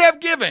Trump would have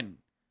given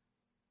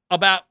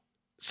about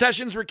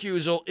Sessions'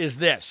 recusal is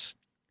this.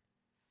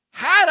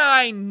 Had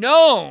I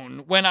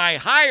known when I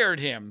hired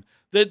him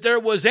that there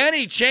was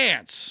any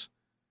chance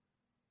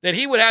that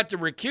he would have to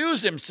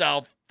recuse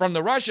himself from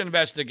the Russia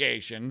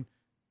investigation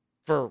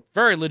for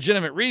very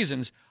legitimate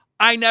reasons,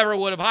 I never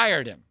would have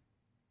hired him.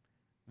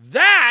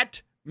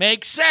 That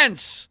makes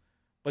sense.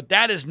 But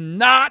that is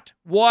not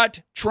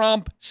what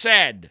Trump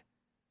said.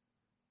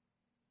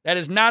 That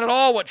is not at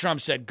all what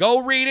Trump said. Go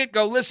read it.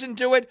 Go listen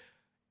to it.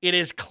 It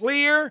is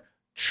clear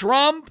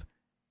Trump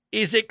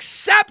is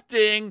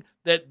accepting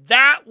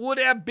that would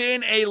have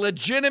been a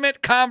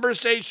legitimate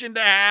conversation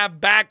to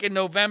have back in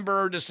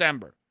November or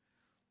December.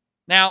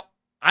 Now,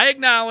 I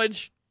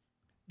acknowledge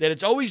that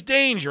it's always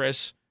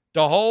dangerous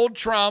to hold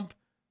Trump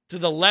to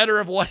the letter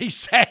of what he's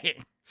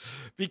saying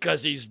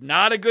because he's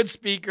not a good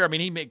speaker. I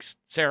mean, he makes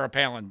Sarah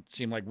Palin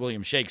seem like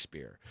William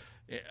Shakespeare.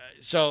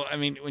 So, I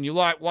mean, when you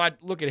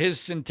look at his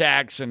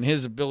syntax and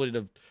his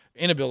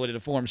inability to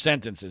form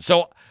sentences.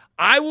 So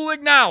I will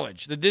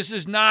acknowledge that this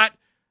is not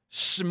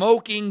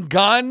smoking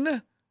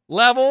gun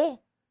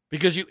level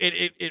because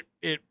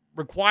it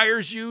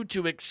requires you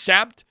to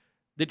accept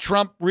that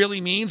Trump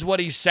really means what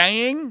he's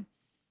saying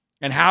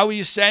and how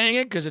he's saying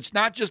it, because it's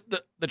not just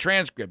the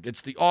transcript,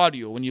 it's the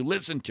audio. When you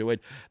listen to it,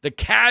 the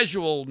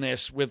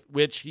casualness with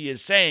which he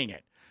is saying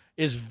it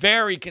is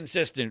very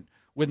consistent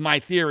with my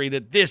theory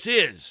that this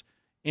is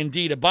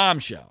indeed a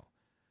bombshell.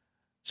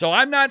 So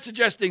I'm not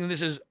suggesting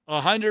this is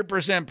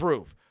 100%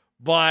 proof,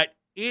 but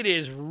it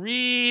is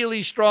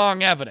really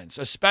strong evidence,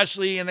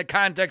 especially in the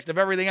context of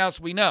everything else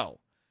we know,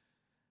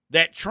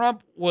 that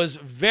Trump was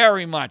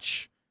very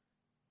much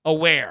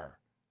aware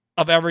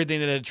of everything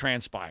that had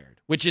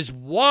transpired, which is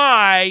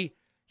why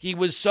he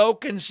was so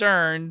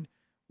concerned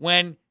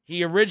when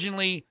he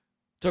originally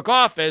took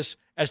office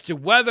as to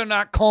whether or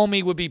not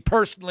Comey would be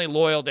personally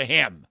loyal to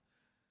him.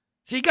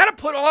 So you got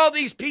to put all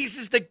these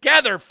pieces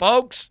together,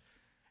 folks.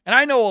 And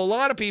I know a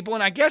lot of people,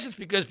 and I guess it's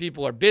because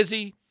people are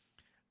busy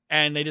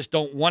and they just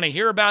don't want to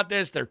hear about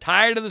this. They're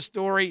tired of the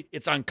story.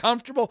 It's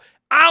uncomfortable.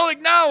 I'll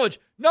acknowledge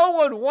no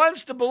one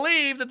wants to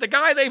believe that the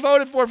guy they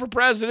voted for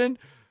president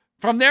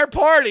from their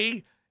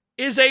party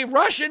is a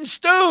Russian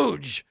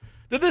stooge.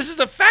 That this is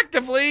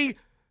effectively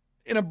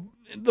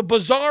the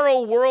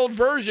bizarro world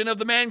version of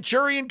the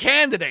Manchurian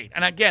Candidate.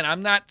 And again,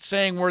 I'm not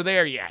saying we're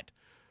there yet,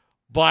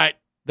 but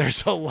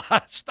there's a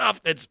lot of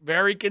stuff that's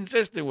very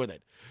consistent with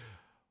it.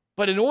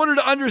 But in order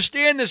to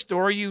understand this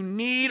story, you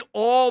need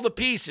all the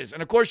pieces.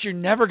 And, of course, you're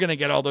never going to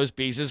get all those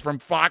pieces from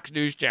Fox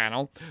News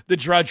Channel, The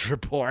Drudge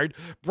Report,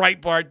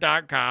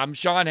 Breitbart.com,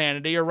 Sean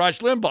Hannity, or Rush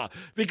Limbaugh,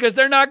 because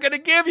they're not going to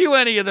give you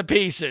any of the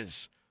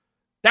pieces.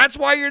 That's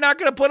why you're not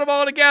going to put them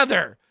all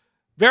together.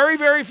 Very,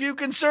 very few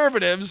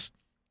conservatives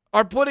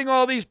are putting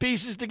all these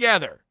pieces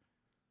together.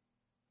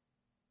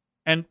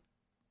 And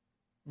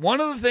one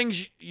of the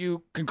things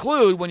you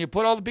conclude when you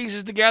put all the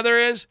pieces together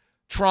is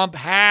Trump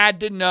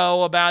had to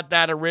know about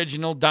that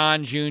original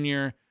Don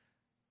Jr.,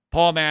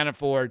 Paul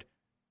Manafort,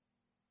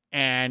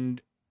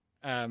 and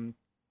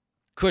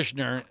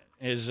Kushner,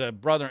 his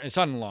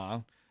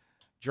son-in-law,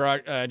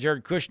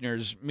 Jared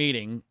Kushner's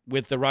meeting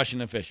with the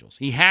Russian officials.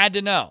 He had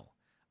to know.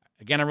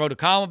 Again, I wrote a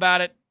column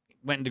about it,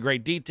 went into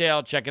great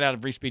detail. Check it out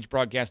at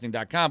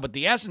freespeechbroadcasting.com. But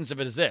the essence of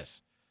it is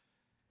this.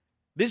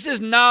 This is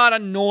not a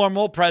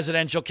normal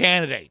presidential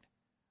candidate.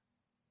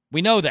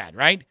 We know that,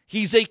 right?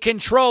 He's a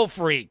control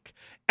freak.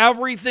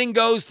 Everything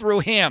goes through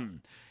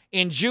him.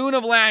 In June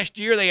of last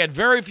year, they had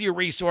very few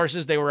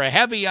resources. They were a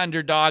heavy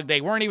underdog.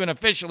 They weren't even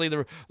officially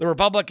the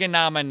Republican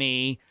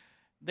nominee.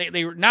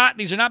 They were not.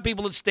 These are not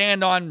people that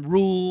stand on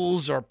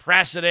rules or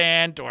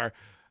precedent or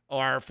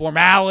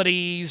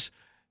formalities.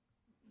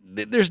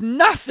 There's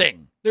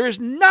nothing. There is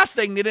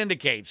nothing that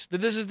indicates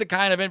that this is the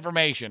kind of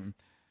information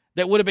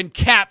that would have been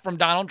kept from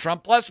Donald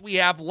Trump. Plus, we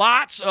have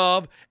lots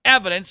of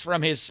evidence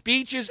from his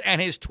speeches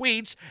and his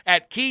tweets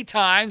at key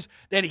times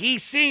that he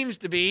seems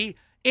to be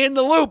in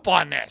the loop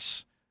on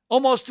this,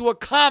 almost to a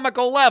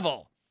comical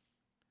level.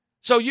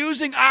 So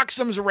using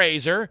Occam's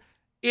razor,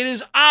 it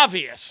is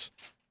obvious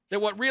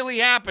that what really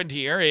happened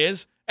here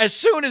is, as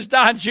soon as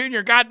Don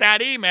Jr. got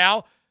that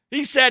email,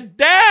 he said,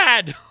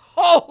 "Dad,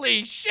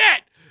 holy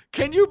shit,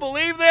 can you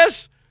believe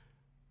this?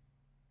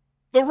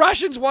 The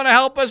Russians want to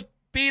help us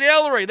beat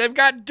Hillary. They've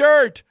got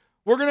dirt.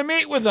 We're going to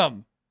meet with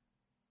them."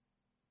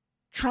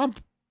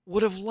 Trump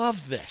would have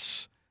loved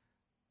this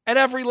at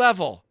every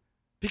level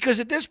because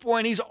at this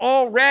point he's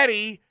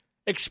already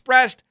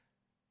expressed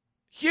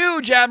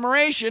huge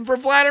admiration for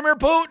Vladimir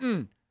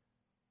Putin.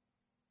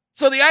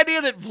 So the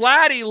idea that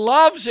Vladdy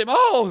loves him,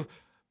 oh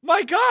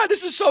my God,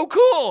 this is so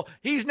cool.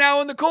 He's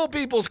now in the cool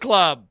people's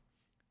club.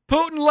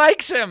 Putin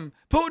likes him.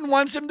 Putin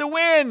wants him to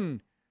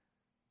win.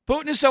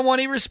 Putin is someone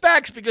he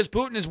respects because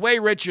Putin is way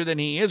richer than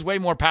he is, way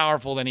more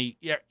powerful than he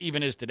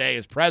even is today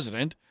as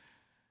president.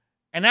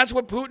 And that's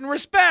what Putin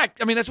respects.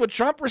 I mean, that's what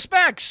Trump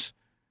respects.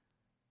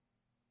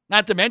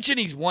 Not to mention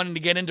he's wanting to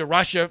get into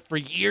Russia for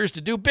years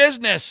to do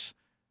business,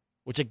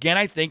 which, again,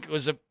 I think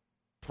was a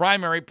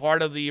primary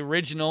part of the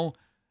original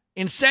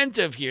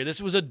incentive here.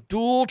 This was a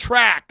dual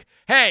track.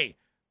 Hey,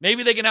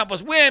 maybe they can help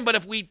us win, but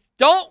if we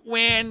don't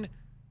win,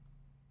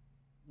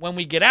 when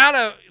we get out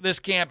of this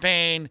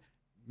campaign,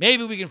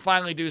 maybe we can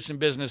finally do some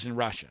business in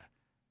Russia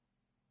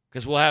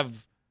because we'll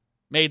have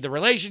made the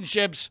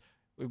relationships.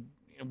 We've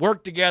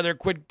work together,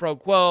 quid pro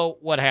quo,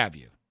 what have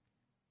you.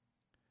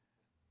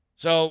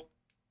 So,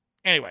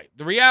 anyway,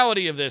 the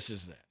reality of this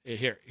is that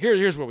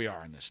here's where we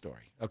are in this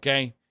story,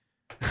 okay?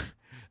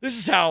 This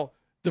is how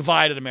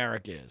divided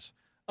America is.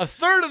 A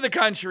third of the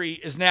country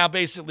is now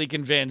basically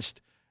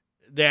convinced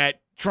that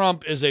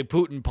Trump is a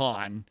Putin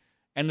pawn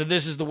and that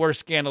this is the worst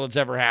scandal that's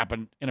ever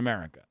happened in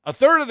America. A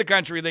third of the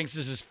country thinks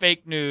this is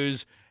fake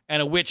news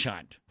and a witch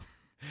hunt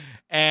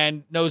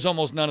and knows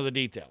almost none of the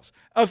details.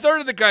 A third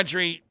of the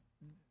country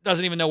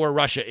doesn't even know where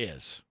Russia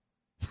is.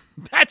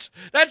 That's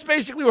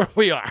basically where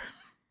we are.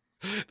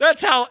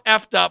 That's how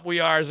effed up we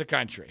are as a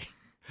country.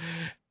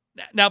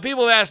 Now,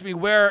 people ask me,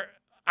 where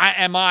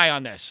am I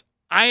on this?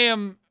 I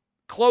am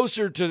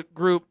closer to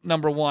group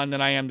number one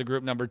than I am to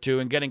group number two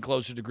and getting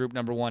closer to group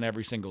number one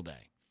every single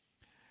day.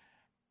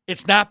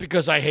 It's not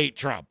because I hate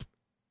Trump.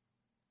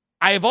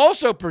 I have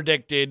also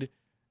predicted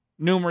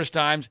numerous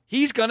times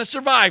he's going to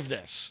survive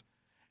this.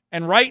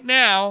 And right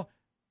now,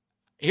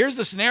 here's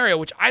the scenario,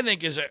 which I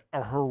think is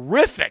a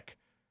horrific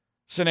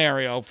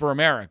scenario for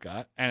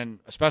America, and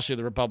especially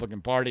the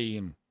Republican Party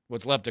and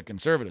what's left of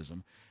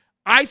conservatism.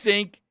 I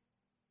think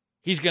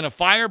he's going to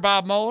fire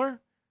Bob Mueller.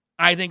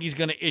 I think he's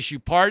going to issue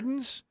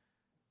pardons.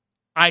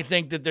 I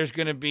think that there's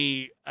going to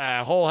be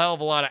a whole hell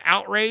of a lot of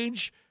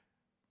outrage,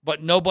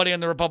 but nobody on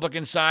the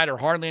Republican side, or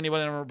hardly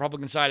anybody on the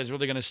Republican side, is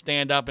really going to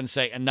stand up and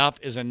say enough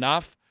is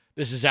enough.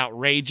 This is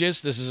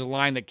outrageous. This is a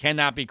line that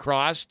cannot be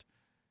crossed.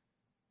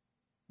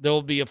 There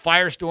will be a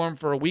firestorm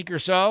for a week or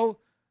so.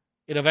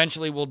 It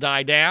eventually will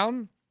die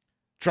down.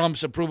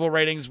 Trump's approval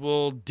ratings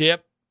will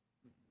dip.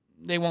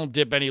 They won't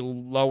dip any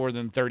lower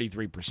than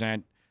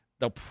 33%.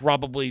 They'll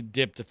probably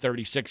dip to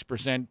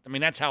 36%. I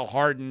mean, that's how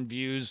hardened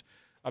views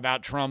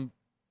about Trump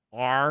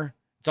are.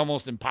 It's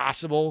almost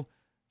impossible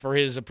for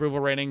his approval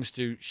ratings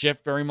to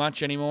shift very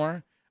much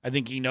anymore. I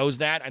think he knows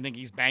that. I think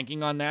he's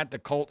banking on that. The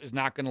cult is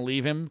not going to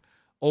leave him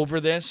over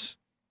this.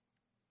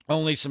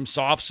 Only some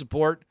soft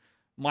support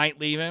might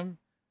leave him.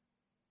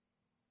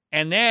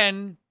 And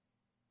then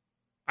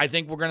I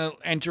think we're going to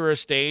enter a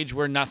stage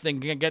where nothing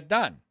can get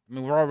done. I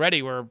mean, we're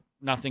already where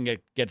nothing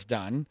gets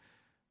done.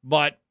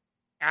 But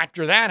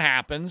after that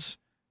happens,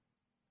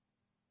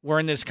 we're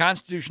in this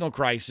constitutional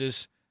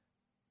crisis.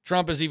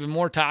 Trump is even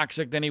more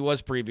toxic than he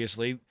was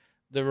previously.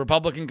 The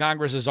Republican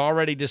Congress is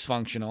already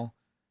dysfunctional.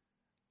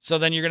 So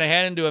then you're going to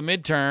head into a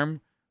midterm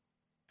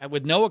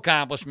with no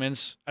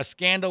accomplishments, a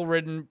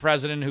scandal-ridden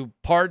president who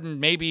pardoned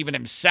maybe even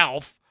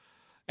himself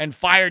and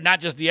fired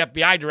not just the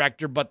FBI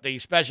director, but the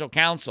special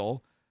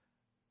counsel.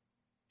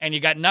 And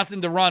you got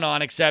nothing to run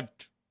on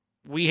except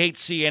we hate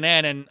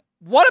CNN. And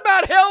what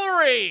about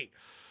Hillary?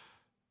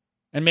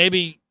 And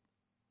maybe,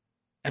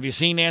 have you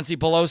seen Nancy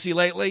Pelosi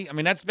lately? I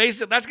mean, that's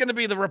going to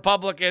be the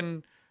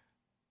Republican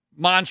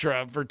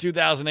mantra for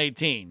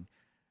 2018.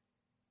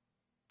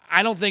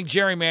 I don't think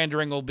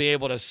gerrymandering will be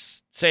able to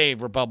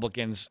save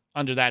Republicans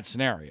under that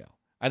scenario.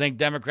 I think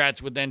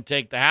Democrats would then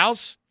take the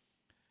House,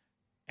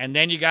 and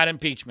then you got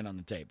impeachment on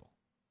the table.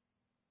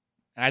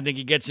 And I think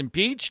he gets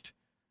impeached,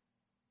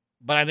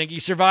 but I think he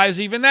survives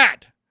even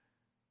that.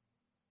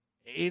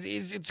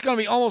 It's going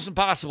to be almost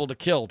impossible to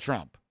kill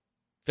Trump,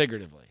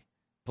 figuratively,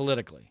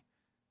 politically.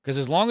 Because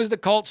as long as the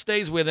cult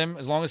stays with him,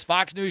 as long as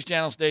Fox News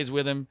Channel stays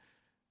with him,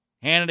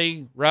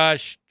 Hannity,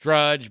 Rush,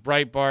 Drudge,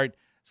 Breitbart,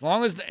 as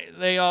long as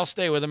they all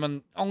stay with him,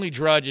 and only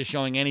Drudge is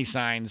showing any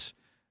signs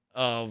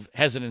of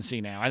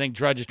hesitancy now. I think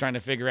Drudge is trying to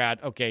figure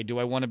out, okay, do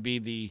I want to be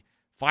the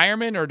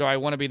fireman or do I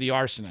want to be the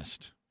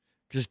arsonist?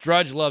 Because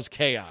Drudge loves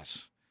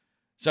chaos.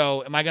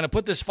 So am I going to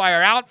put this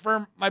fire out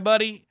for my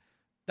buddy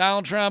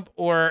Donald Trump,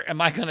 or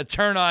am I going to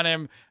turn on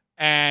him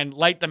and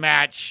light the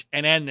match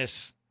and end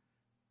this?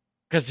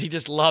 Because he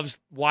just loves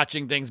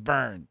watching things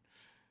burn.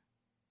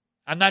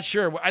 I'm not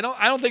sure. I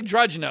don't think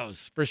Drudge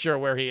knows for sure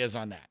where he is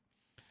on that.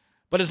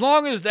 But as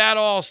long as that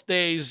all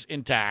stays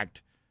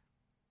intact,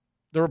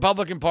 the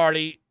Republican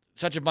Party,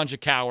 such a bunch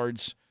of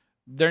cowards,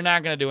 they're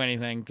not going to do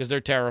anything because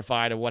they're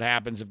terrified of what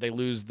happens if they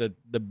lose the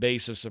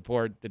base of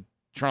support that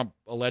Trump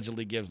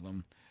allegedly gives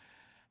them.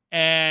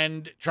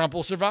 And Trump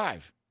will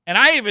survive. And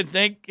I even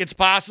think it's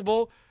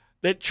possible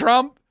that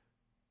Trump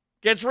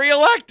gets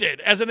reelected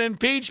as an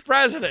impeached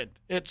president,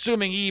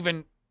 assuming he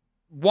even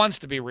wants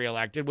to be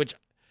reelected, which,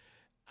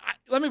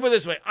 let me put it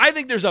this way. I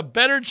think there's a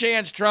better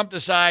chance Trump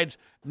decides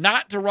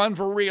not to run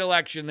for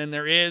reelection than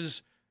there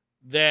is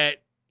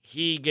that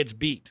he gets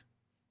beat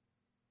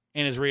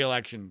in his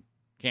reelection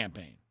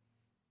campaign.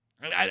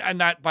 I'm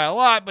not by a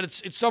lot, but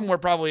it's somewhere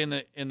probably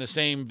in the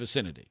same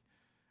vicinity.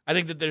 I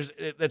think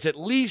that that's at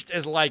least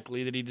as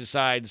likely that he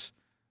decides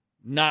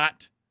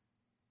not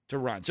to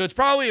run. So it's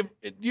probably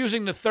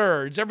using the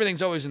thirds.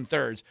 Everything's always in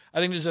thirds. I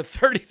think there's a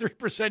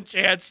 33%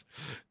 chance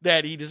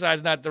that he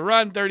decides not to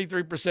run,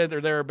 33%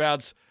 or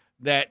thereabouts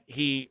that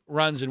he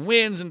runs and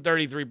wins, and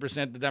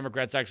 33% the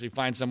Democrats actually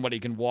find somebody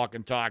who can walk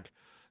and talk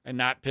and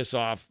not piss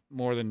off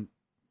more than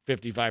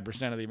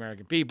 55% of the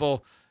American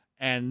people,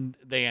 and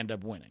they end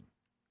up winning.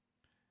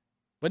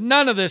 But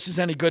none of this is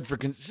any good for.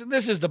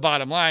 This is the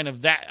bottom line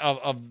of that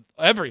of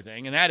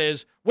everything, and that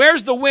is,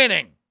 where's the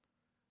winning?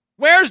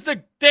 Where's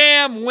the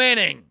damn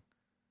winning?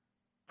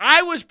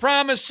 I was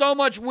promised so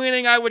much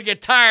winning I would get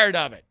tired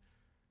of it.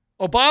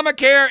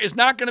 Obamacare is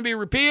not going to be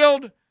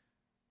repealed.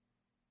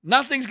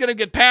 Nothing's going to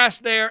get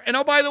passed there. And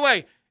oh, by the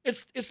way,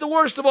 it's the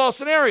worst of all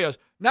scenarios.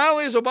 Not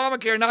only is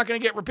Obamacare not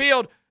going to get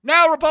repealed,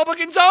 now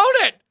Republicans own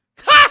it.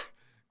 Ha!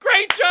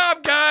 Great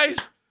job, guys.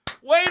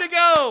 Way to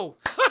go.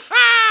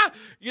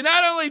 You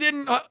not only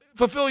didn't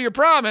fulfill your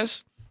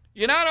promise,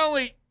 you not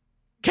only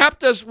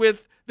kept us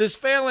with this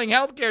failing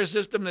healthcare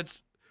system that's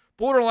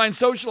borderline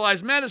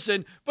socialized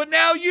medicine, but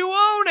now you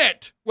own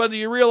it, whether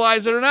you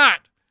realize it or not.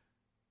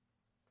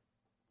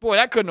 Boy,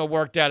 that couldn't have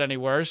worked out any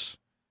worse.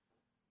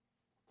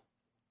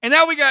 And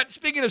now we got,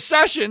 speaking of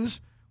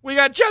Sessions, we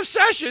got Jeff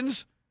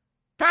Sessions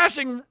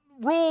passing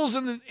rules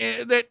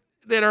that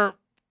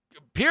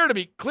appear to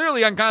be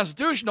clearly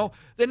unconstitutional,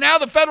 that now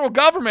the federal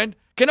government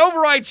can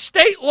override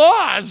state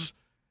laws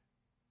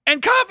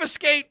and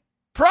confiscate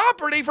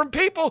property from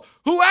people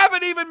who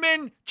haven't even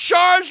been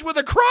charged with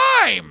a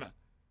crime.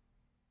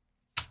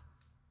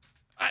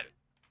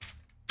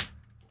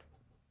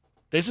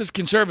 This is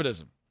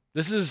conservatism.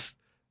 This is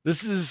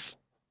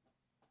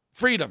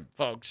freedom,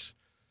 folks.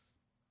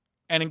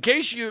 And in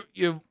case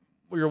you're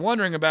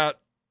wondering about,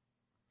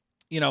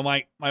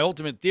 my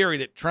ultimate theory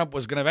that Trump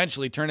was going to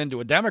eventually turn into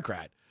a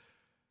Democrat,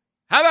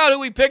 how about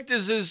who he picked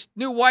as his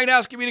new White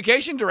House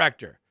communication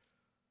director?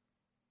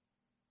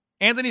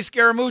 Anthony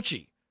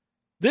Scaramucci.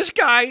 This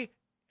guy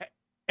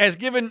has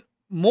given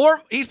more.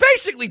 He's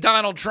basically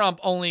Donald Trump,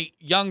 only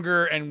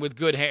younger and with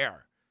good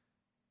hair.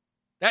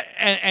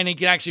 And he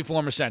can actually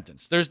form a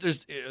sentence.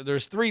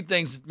 There's three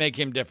things that make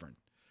him different.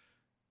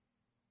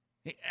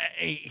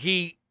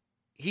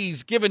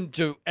 He's given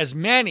to as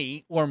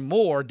many or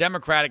more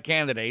Democratic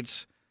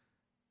candidates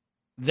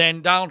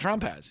than Donald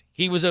Trump has.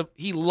 He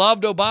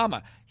loved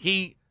Obama.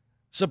 He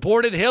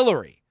supported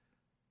Hillary.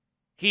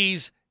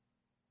 He's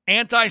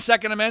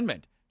anti-Second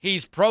Amendment.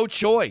 He's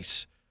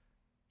pro-choice.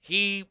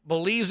 He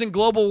believes in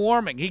global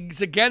warming.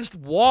 He's against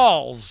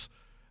walls.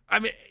 I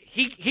mean,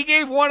 he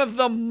gave one of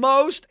the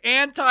most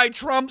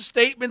anti-Trump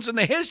statements in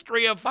the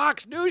history of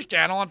Fox News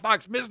Channel on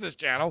Fox Business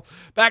Channel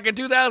back in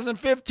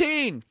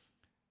 2015.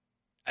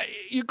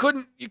 You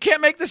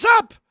can't make this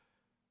up.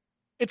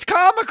 It's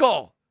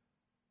comical.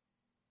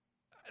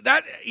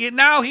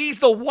 Now he's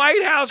the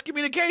White House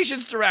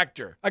communications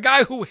director. A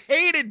guy who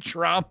hated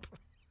Trump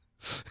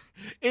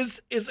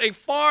is a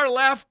far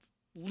left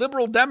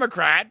liberal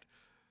Democrat,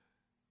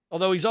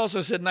 although he's also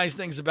said nice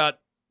things about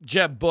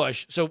Jeb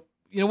Bush. So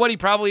you know what he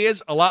probably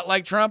is? A lot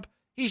like Trump.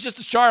 He's just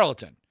a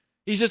charlatan.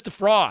 He's just a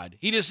fraud.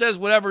 He just says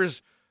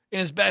whatever's in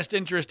his best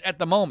interest at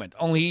the moment,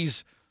 only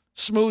he's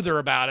smoother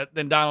about it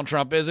than Donald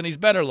Trump is, and he's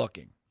better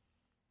looking.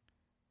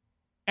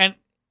 And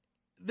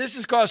this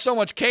has caused so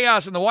much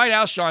chaos in the White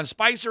House. Sean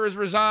Spicer has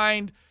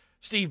resigned.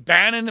 Steve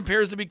Bannon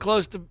appears to be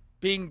close to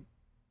being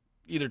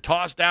either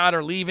tossed out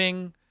or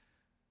leaving.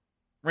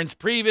 Reince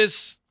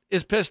Priebus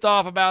is pissed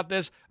off about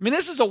this. I mean,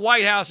 this is a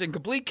White House in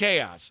complete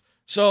chaos.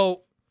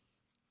 So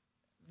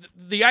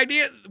the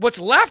idea, what's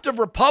left of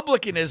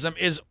republicanism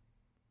is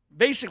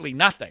basically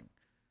nothing.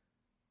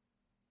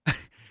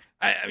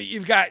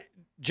 You've got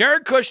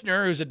Jared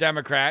Kushner, who's a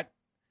Democrat.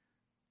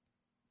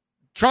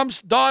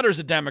 Trump's daughter's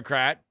a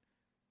Democrat.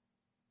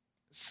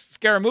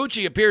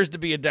 Scaramucci appears to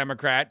be a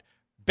Democrat.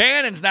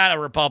 Bannon's not a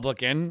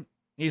Republican.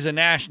 He's a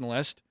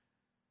nationalist.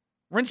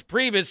 Reince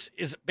Priebus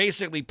is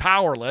basically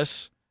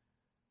powerless.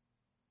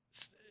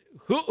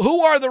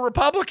 Who are the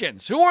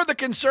Republicans? Who are the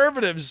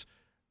conservatives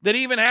that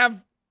even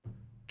have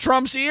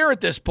Trump's ear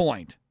at this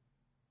point?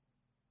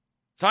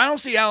 So I don't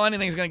see how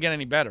anything's going to get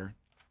any better.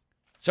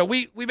 So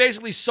we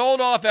basically sold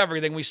off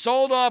everything. We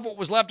sold off what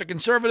was left of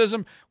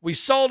conservatism. We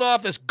sold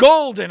off this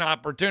golden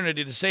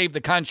opportunity to save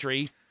the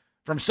country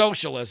from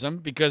socialism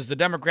because the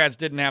Democrats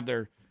didn't have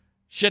their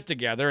shit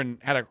together and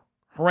had a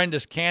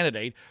horrendous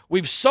candidate.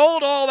 We've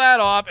sold all that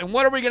off, and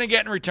what are we going to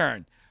get in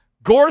return?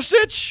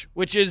 Gorsuch,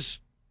 which is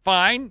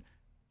fine.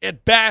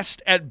 At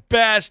best,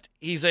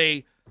 he's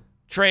a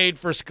trade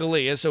for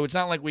Scalia, so it's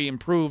not like we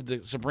improved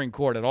the Supreme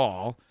Court at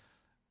all.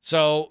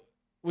 So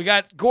we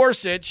got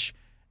Gorsuch,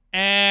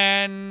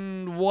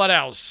 and what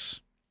else?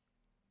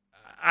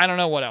 I don't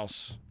know what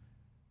else.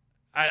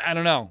 I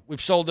don't know.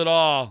 We've sold it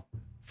all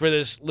for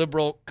this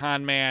liberal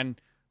con man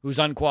who's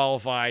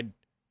unqualified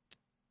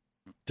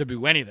to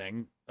do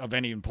anything of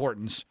any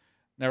importance,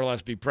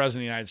 nevertheless be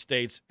president of the United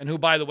States, and who,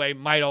 by the way,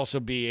 might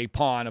also be a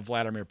pawn of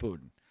Vladimir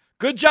Putin.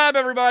 Good job,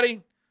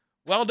 everybody.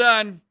 Well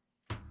done.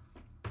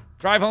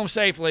 Drive home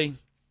safely.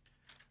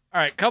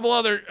 All right, couple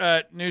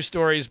other news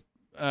stories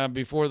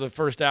before the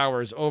first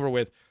hour is over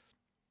with.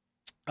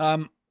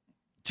 2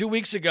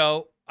 weeks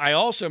ago,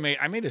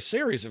 I made a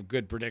series of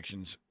good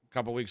predictions a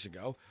couple weeks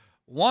ago,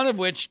 one of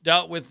which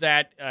dealt with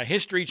that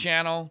History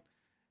Channel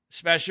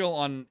special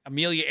on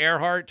Amelia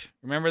Earhart.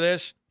 Remember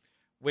this?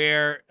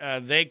 Where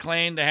they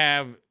claimed to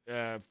have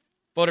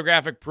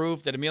photographic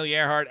proof that Amelia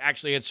Earhart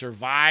actually had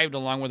survived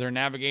along with her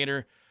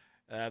navigator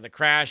the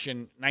crash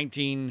in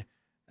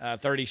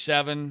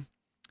 1937,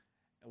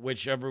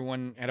 which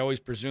everyone had always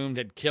presumed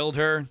had killed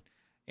her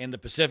in the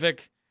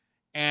Pacific.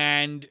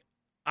 And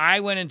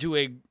I went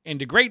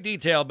into great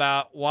detail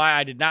about why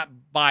I did not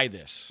buy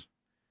this.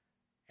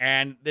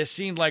 And this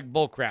seemed like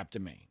bullcrap to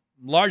me,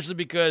 largely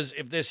because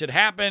if this had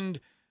happened,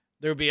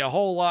 there would be a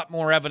whole lot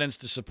more evidence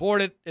to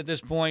support it at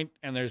this point,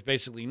 and there's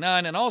basically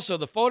none. And also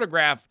the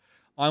photograph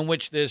on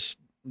which this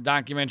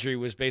documentary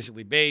was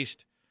basically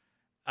based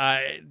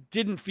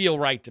didn't feel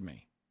right to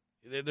me.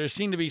 There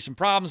seemed to be some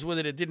problems with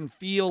it. It didn't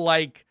feel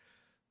like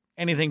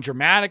anything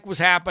dramatic was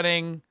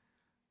happening.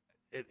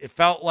 It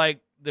felt like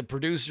the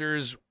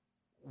producers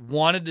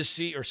wanted to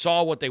see or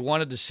saw what they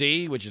wanted to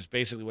see, which is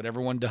basically what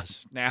everyone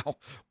does now.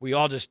 We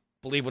all just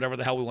believe whatever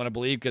the hell we want to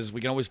believe because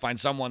we can always find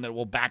someone that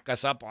will back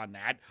us up on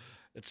that.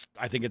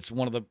 I think it's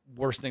one of the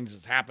worst things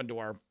that's happened to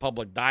our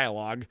public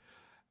dialogue,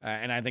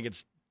 and I think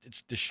it's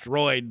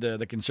destroyed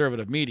the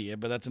conservative media,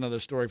 but that's another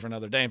story for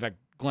another day. In fact,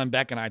 Glenn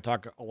Beck and I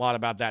talk a lot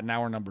about that in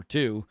hour number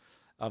 2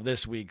 of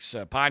this week's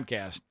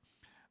podcast.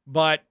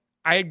 But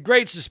I had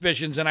great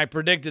suspicions, and I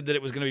predicted that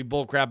it was going to be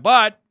bullcrap,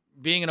 but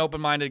being an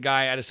open-minded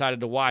guy, I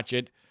decided to watch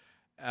it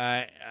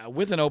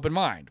with an open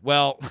mind.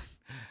 Well,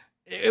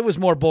 it was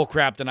more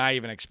bullcrap than I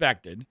even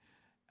expected,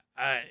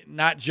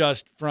 not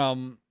just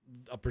from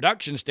a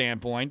production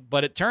standpoint,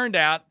 but it turned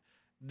out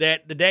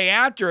that the day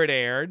after it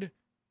aired,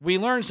 we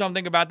learned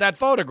something about that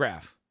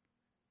photograph.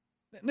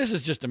 This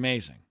is just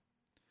amazing.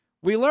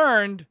 We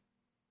learned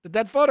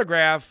that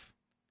photograph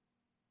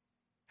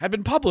had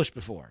been published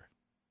before.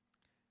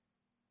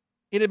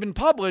 It had been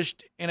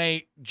published in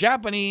a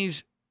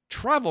Japanese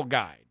travel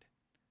guide.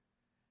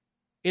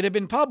 It had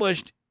been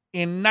published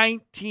in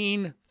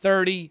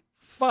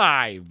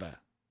 1935.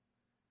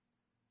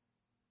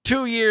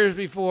 2 years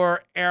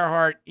before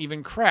Earhart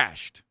even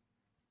crashed,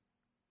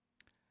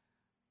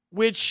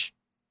 which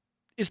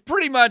is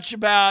pretty much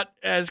about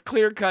as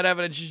clear-cut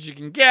evidence as you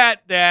can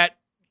get that,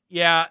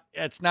 yeah,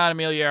 it's not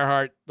Amelia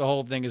Earhart. The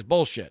whole thing is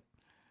bullshit.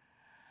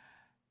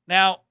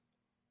 Now,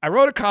 I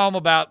wrote a column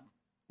about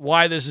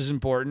why this is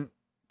important.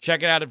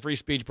 Check it out at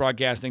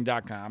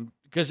freespeechbroadcasting.com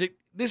because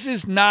this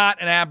is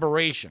not an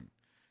aberration.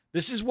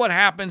 This is what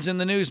happens in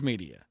the news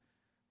media,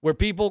 where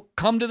people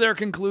come to their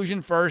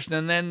conclusion first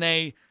and then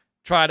they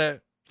try to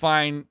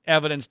find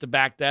evidence to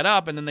back that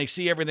up, and then they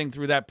see everything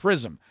through that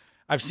prism.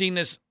 I've seen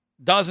this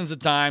dozens of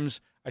times.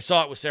 I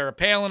saw it with Sarah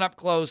Palin up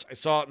close. I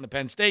saw it in the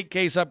Penn State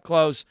case up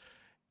close.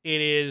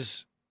 It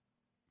is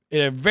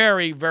a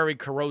very, very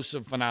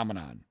corrosive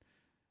phenomenon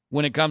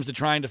when it comes to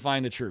trying to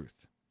find the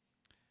truth.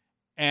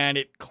 And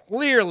it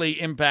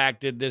clearly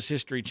impacted this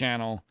History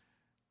Channel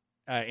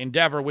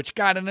endeavor, which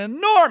got an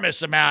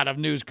enormous amount of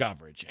news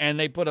coverage, and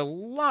they put a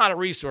lot of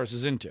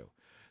resources into.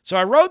 So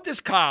I wrote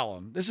this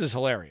column. This is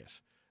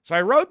hilarious. So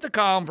I wrote the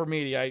column for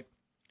Mediaite,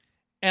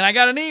 and I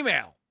got an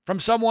email from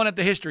someone at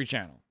the History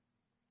Channel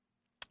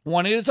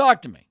wanting to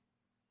talk to me.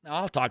 Now,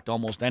 I'll talk to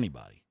almost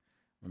anybody.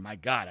 I mean, my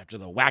God, after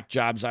the whack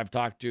jobs I've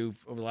talked to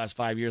over the last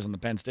 5 years on the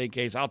Penn State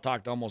case, I'll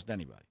talk to almost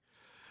anybody.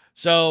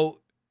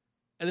 So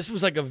and this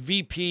was like a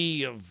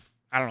VP of,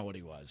 I don't know what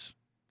he was,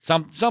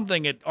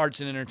 something at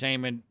Arts and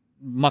Entertainment,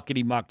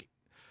 muckety-muck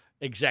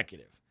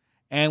executive.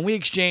 And we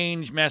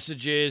exchanged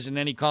messages, and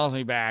then he calls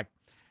me back.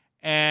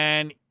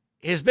 And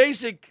his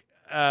basic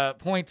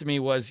point to me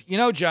was,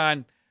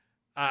 John,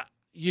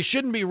 you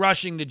shouldn't be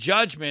rushing to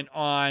judgment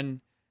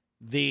on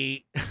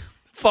the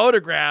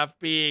photograph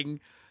being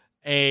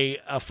a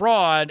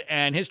fraud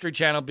and History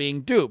Channel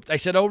being duped. I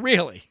said, oh,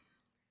 really?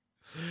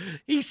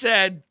 He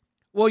said,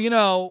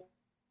 well,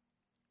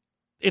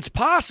 it's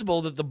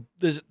possible that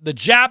the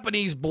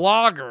Japanese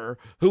blogger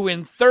who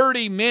in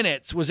 30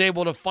 minutes was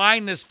able to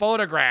find this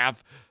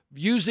photograph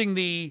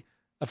using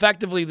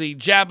effectively the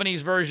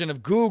Japanese version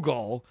of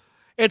Google,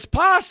 it's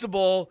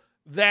possible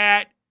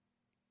that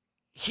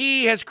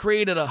he has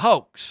created a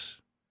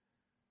hoax.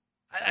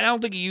 I don't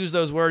think he used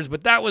those words,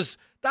 but that was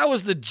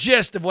the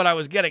gist of what I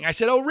was getting. I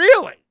said, oh,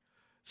 really?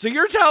 So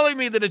you're telling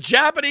me that a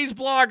Japanese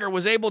blogger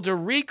was able to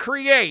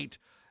recreate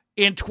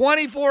in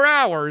 24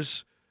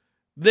 hours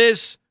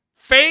this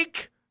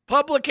fake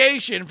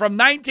publication from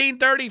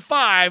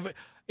 1935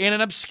 in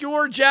an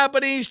obscure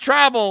Japanese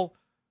travel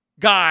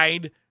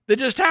guide that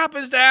just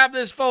happens to have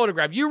this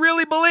photograph? You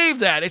really believe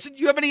that? I said,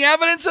 you have any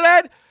evidence of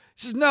that?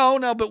 He says, no,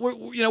 but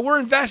we're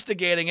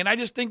investigating, and I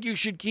just think you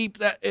should keep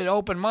that an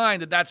open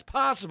mind that that's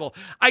possible.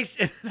 I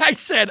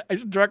said,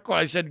 direct quote,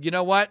 I said, you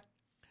know what?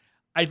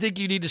 I think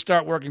you need to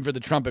start working for the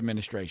Trump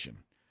administration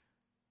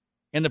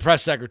in the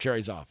press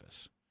secretary's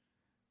office.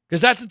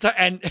 Because that's the time.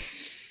 And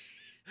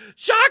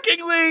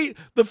shockingly,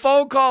 the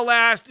phone call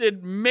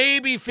lasted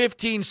maybe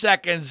 15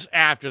 seconds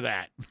after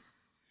that.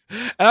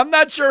 And I'm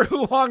not sure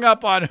who hung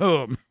up on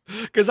whom,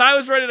 because I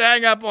was ready to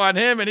hang up on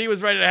him and he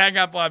was ready to hang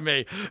up on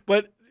me.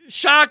 But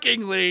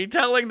shockingly,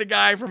 telling the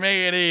guy from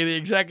A&E, the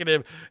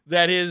executive,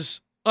 that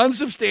his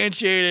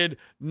unsubstantiated,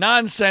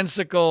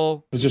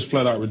 nonsensical, it's just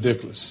flat out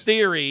ridiculous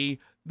theory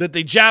that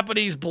the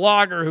Japanese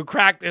blogger who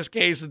cracked this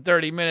case in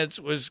 30 minutes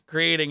was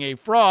creating a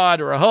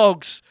fraud or a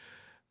hoax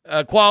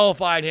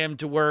qualified him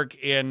to work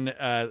in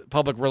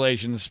public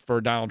relations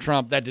for Donald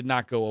Trump. That did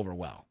not go over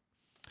well.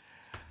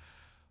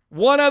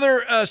 One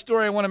other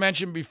story I want to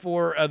mention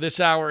before this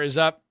hour is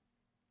up.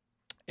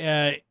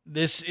 I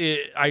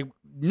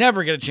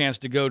never get a chance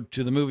to go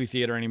to the movie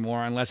theater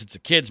anymore unless it's a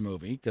kid's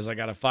movie because I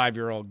got a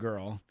 5-year-old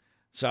girl.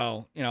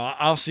 So,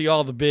 I'll see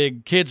all the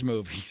big kids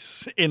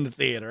movies in the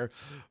theater.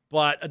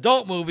 But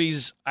adult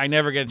movies, I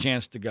never get a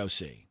chance to go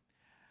see.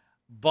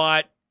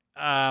 But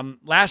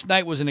last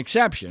night was an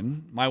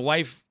exception. My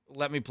wife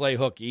let me play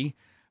hooky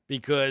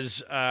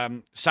because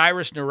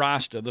Cyrus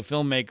Nowrasteh, the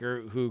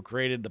filmmaker who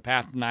created The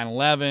Path to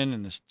 9/11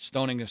 and The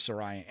Stoning of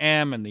Soraya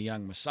M. and The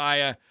Young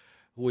Messiah,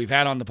 who we've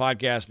had on the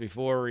podcast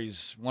before,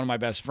 he's one of my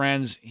best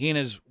friends. He and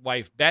his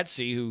wife,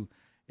 Betsy, who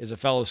is a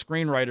fellow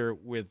screenwriter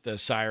with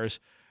Cyrus,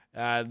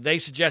 they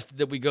suggested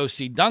that we go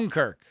see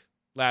Dunkirk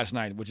last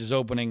night, which is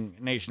opening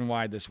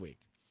nationwide this week.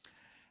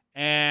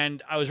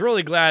 And I was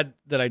really glad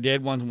that I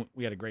did. One,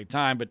 we had a great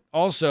time, but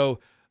also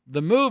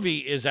the movie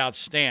is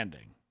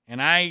outstanding. And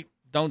I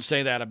don't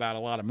say that about a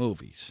lot of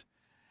movies.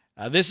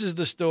 This is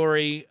the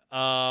story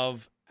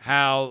of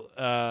how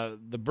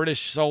the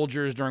British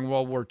soldiers during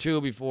World War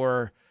II,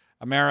 before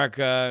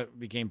America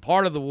became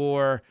part of the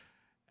war,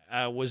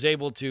 was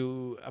able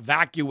to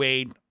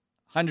evacuate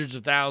hundreds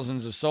of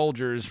thousands of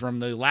soldiers from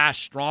the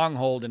last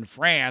stronghold in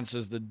France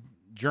as the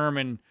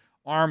German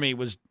army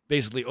was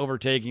basically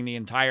overtaking the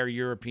entire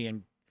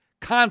European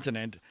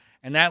continent,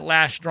 and that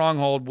last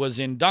stronghold was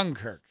in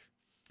Dunkirk.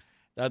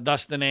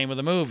 Thus the name of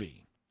the movie.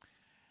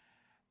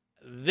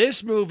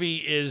 This movie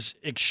is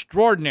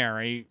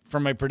extraordinary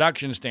from a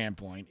production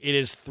standpoint. It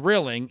is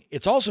thrilling.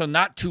 It's also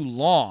not too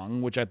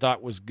long, which I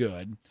thought was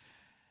good.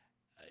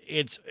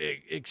 It's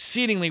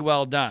exceedingly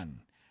well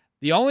done.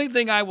 The only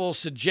thing I will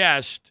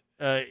suggest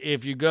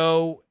if you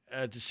go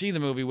to see the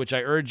movie, which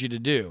I urge you to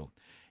do,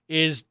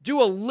 is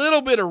do a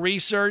little bit of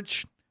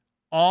research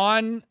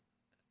on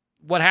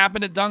what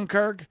happened at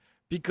Dunkirk,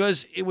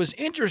 because it was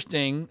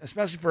interesting,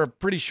 especially for a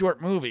pretty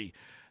short movie,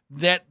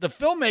 that the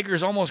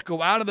filmmakers almost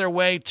go out of their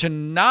way to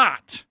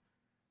not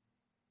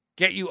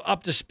get you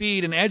up to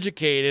speed and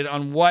educated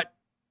on what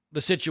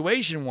the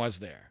situation was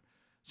there.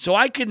 So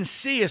I can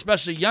see,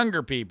 especially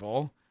younger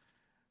people,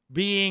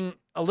 being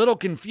a little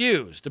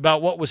confused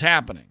about what was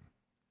happening.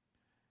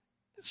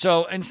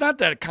 So, and it's not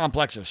that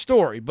complex of a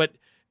story, but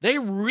they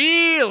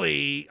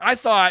really, I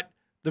thought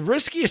the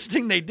riskiest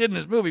thing they did in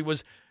this movie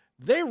was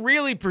they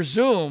really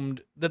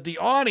presumed that the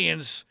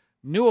audience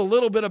knew a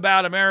little bit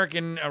about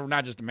American, or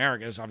not just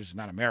American, it's obviously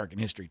not American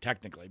history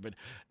technically, but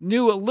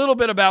knew a little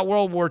bit about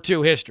World War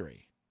II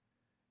history,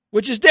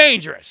 which is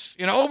dangerous.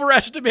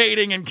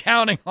 Overestimating and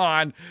counting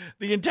on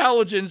the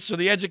intelligence or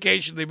the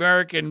education of the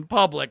American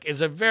public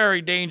is a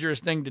very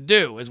dangerous thing to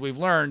do, as we've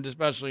learned,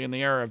 especially in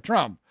the era of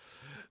Trump.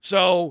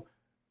 So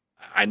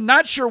I'm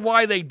not sure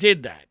why they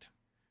did that.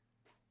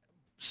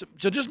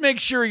 So just make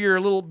sure you're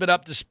a little bit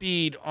up to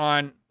speed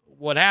on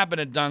what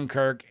happened at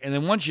Dunkirk, and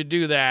then once you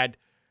do that,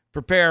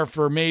 prepare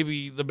for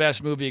maybe the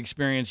best movie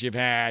experience you've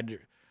had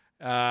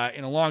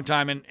in a long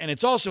time. And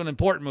it's also an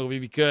important movie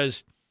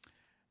because,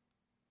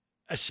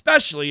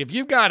 especially if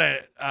you've got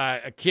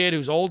a kid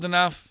who's old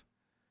enough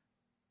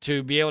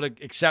to be able to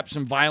accept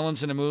some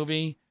violence in a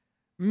movie,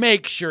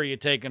 make sure you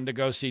take them to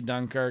go see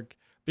Dunkirk,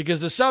 because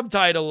the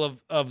subtitle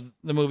of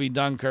the movie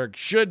Dunkirk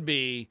should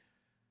be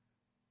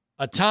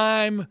A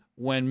Time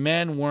When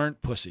Men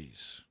Weren't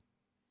Pussies.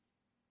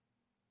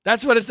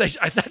 That's what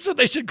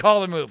they should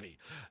call the movie.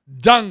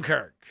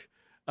 Dunkirk,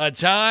 A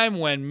Time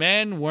When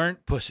Men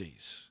Weren't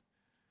Pussies.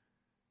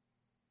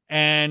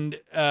 And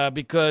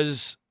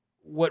because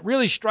what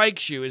really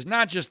strikes you is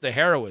not just the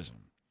heroism,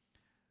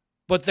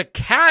 but the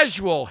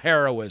casual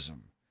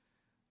heroism,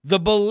 the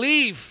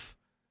belief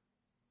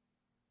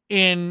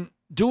in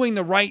doing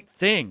the right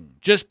thing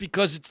just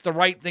because it's the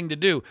right thing to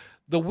do,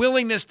 the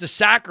willingness to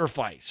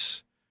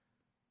sacrifice,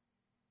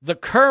 the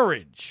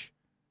courage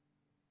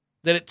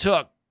that it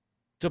took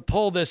to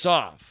pull this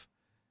off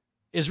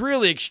is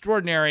really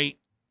extraordinary.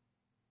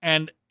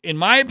 And in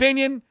my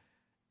opinion,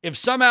 if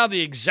somehow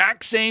the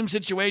exact same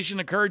situation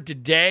occurred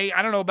today,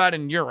 I don't know about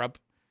in Europe,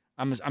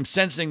 I'm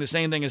sensing the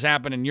same thing has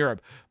happened in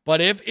Europe. But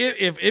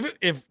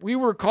if we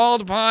were called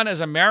upon as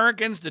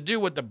Americans to do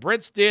what the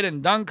Brits did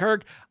in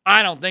Dunkirk,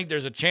 I don't think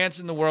there's a chance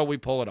in the world we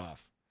pull it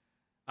off.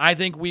 I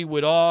think we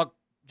would all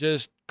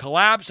just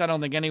collapse. I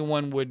don't think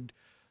anyone would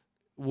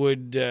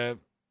meet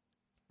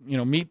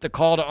the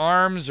call to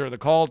arms or the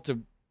call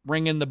to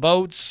bring in the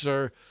boats,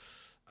 or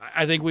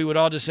I think we would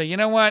all just say, you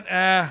know what,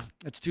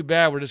 it's too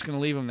bad. We're just going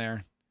to leave them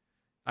there.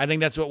 I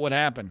think that's what would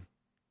happen,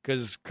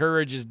 because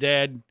courage is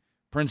dead.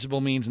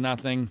 Principle means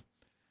nothing.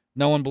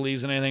 No one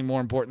believes in anything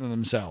more important than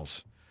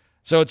themselves.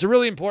 So it's a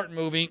really important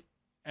movie,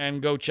 and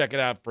go check it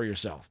out for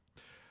yourself.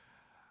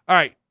 All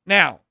right,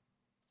 now,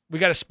 we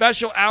got a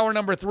special hour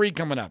number 3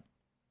 coming up.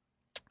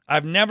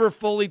 I've never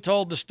fully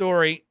told the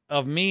story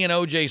of me and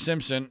O.J.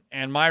 Simpson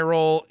and my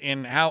role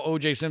in how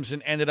O.J.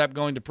 Simpson ended up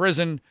going to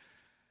prison.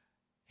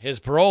 His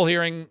parole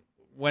hearing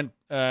went,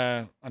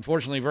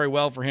 unfortunately, very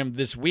well for him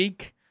this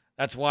week.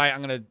 That's why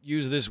I'm going to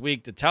use this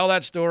week to tell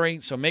that story.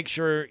 So make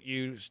sure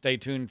you stay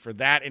tuned for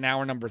that in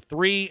hour number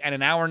 3. And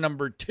in hour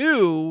number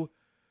 2,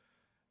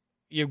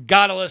 you've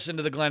got to listen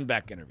to the Glenn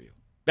Beck interview.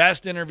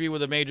 Best interview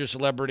with a major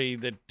celebrity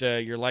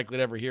that you're likely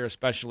to ever hear,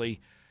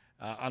 especially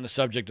on the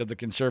subject of the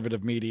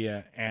conservative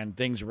media and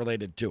things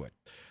related to it.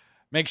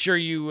 Make sure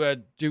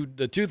you do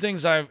the two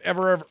things I've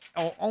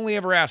only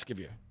ever ask of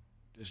you.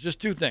 It's just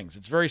two things.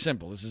 It's very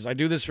simple. I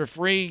do this for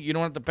free. You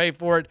don't have to pay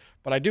for it,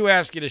 but I do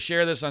ask you to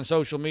share this on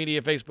social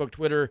media, Facebook,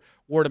 Twitter,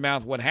 word of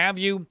mouth, what have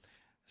you,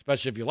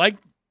 especially if you like.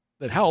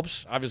 That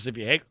helps,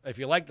 obviously, if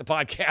you like the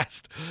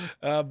podcast,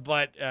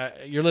 but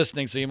you're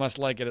listening, so you must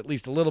like it at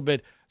least a little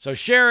bit. So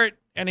share it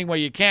any way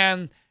you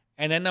can.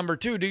 And then number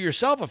two, do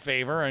yourself a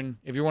favor. And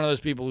if you're one of those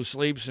people who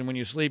sleeps, and when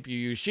you sleep, you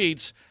use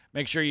sheets,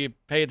 make sure you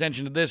pay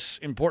attention to this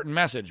important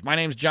message. My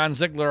name's John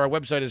Ziegler. Our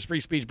website is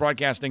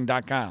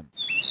freespeechbroadcasting.com.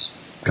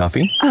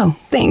 Coffee? Oh,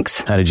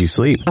 thanks. How did you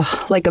sleep?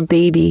 Ugh, like a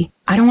baby.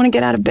 I don't want to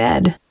get out of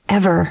bed.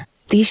 Ever.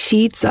 These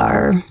sheets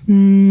are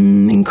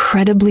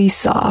incredibly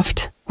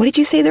soft. What did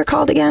you say they're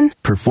called again?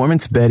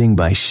 Performance bedding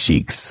by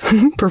Sheiks.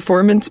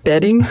 Performance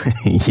bedding?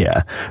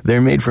 Yeah,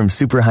 they're made from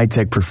super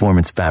high-tech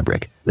performance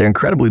fabric. They're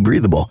incredibly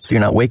breathable, so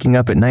you're not waking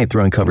up at night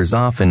throwing covers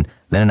off and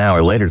then an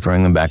hour later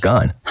throwing them back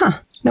on. Huh,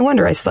 no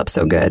wonder I slept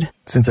so good.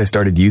 Since I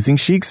started using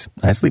Sheiks,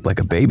 I sleep like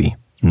a baby.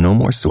 No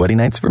more sweaty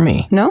nights for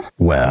me. No?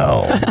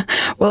 Well...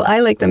 Well,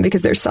 I like them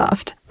because they're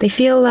soft. They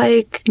feel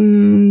like,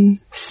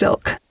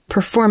 silk.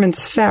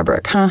 Performance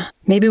fabric, huh?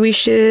 Maybe we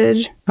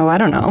should... Oh, I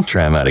don't know.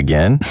 Try them out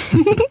again?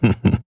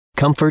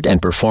 Comfort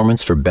and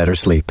performance for better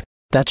sleep.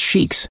 That's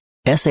Sheiks.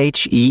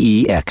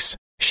 S-H-E-E-X.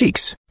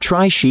 Sheiks.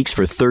 Try Sheiks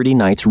for 30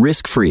 nights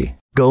risk-free.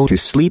 Go to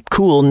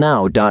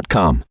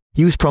sleepcoolnow.com.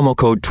 Use promo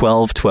code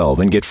 1212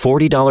 and get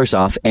 $40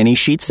 off any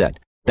sheet set.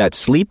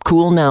 That's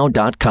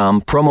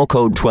sleepcoolnow.com, promo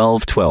code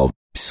 1212.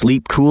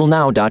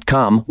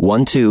 Sleepcoolnow.com,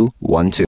 1212.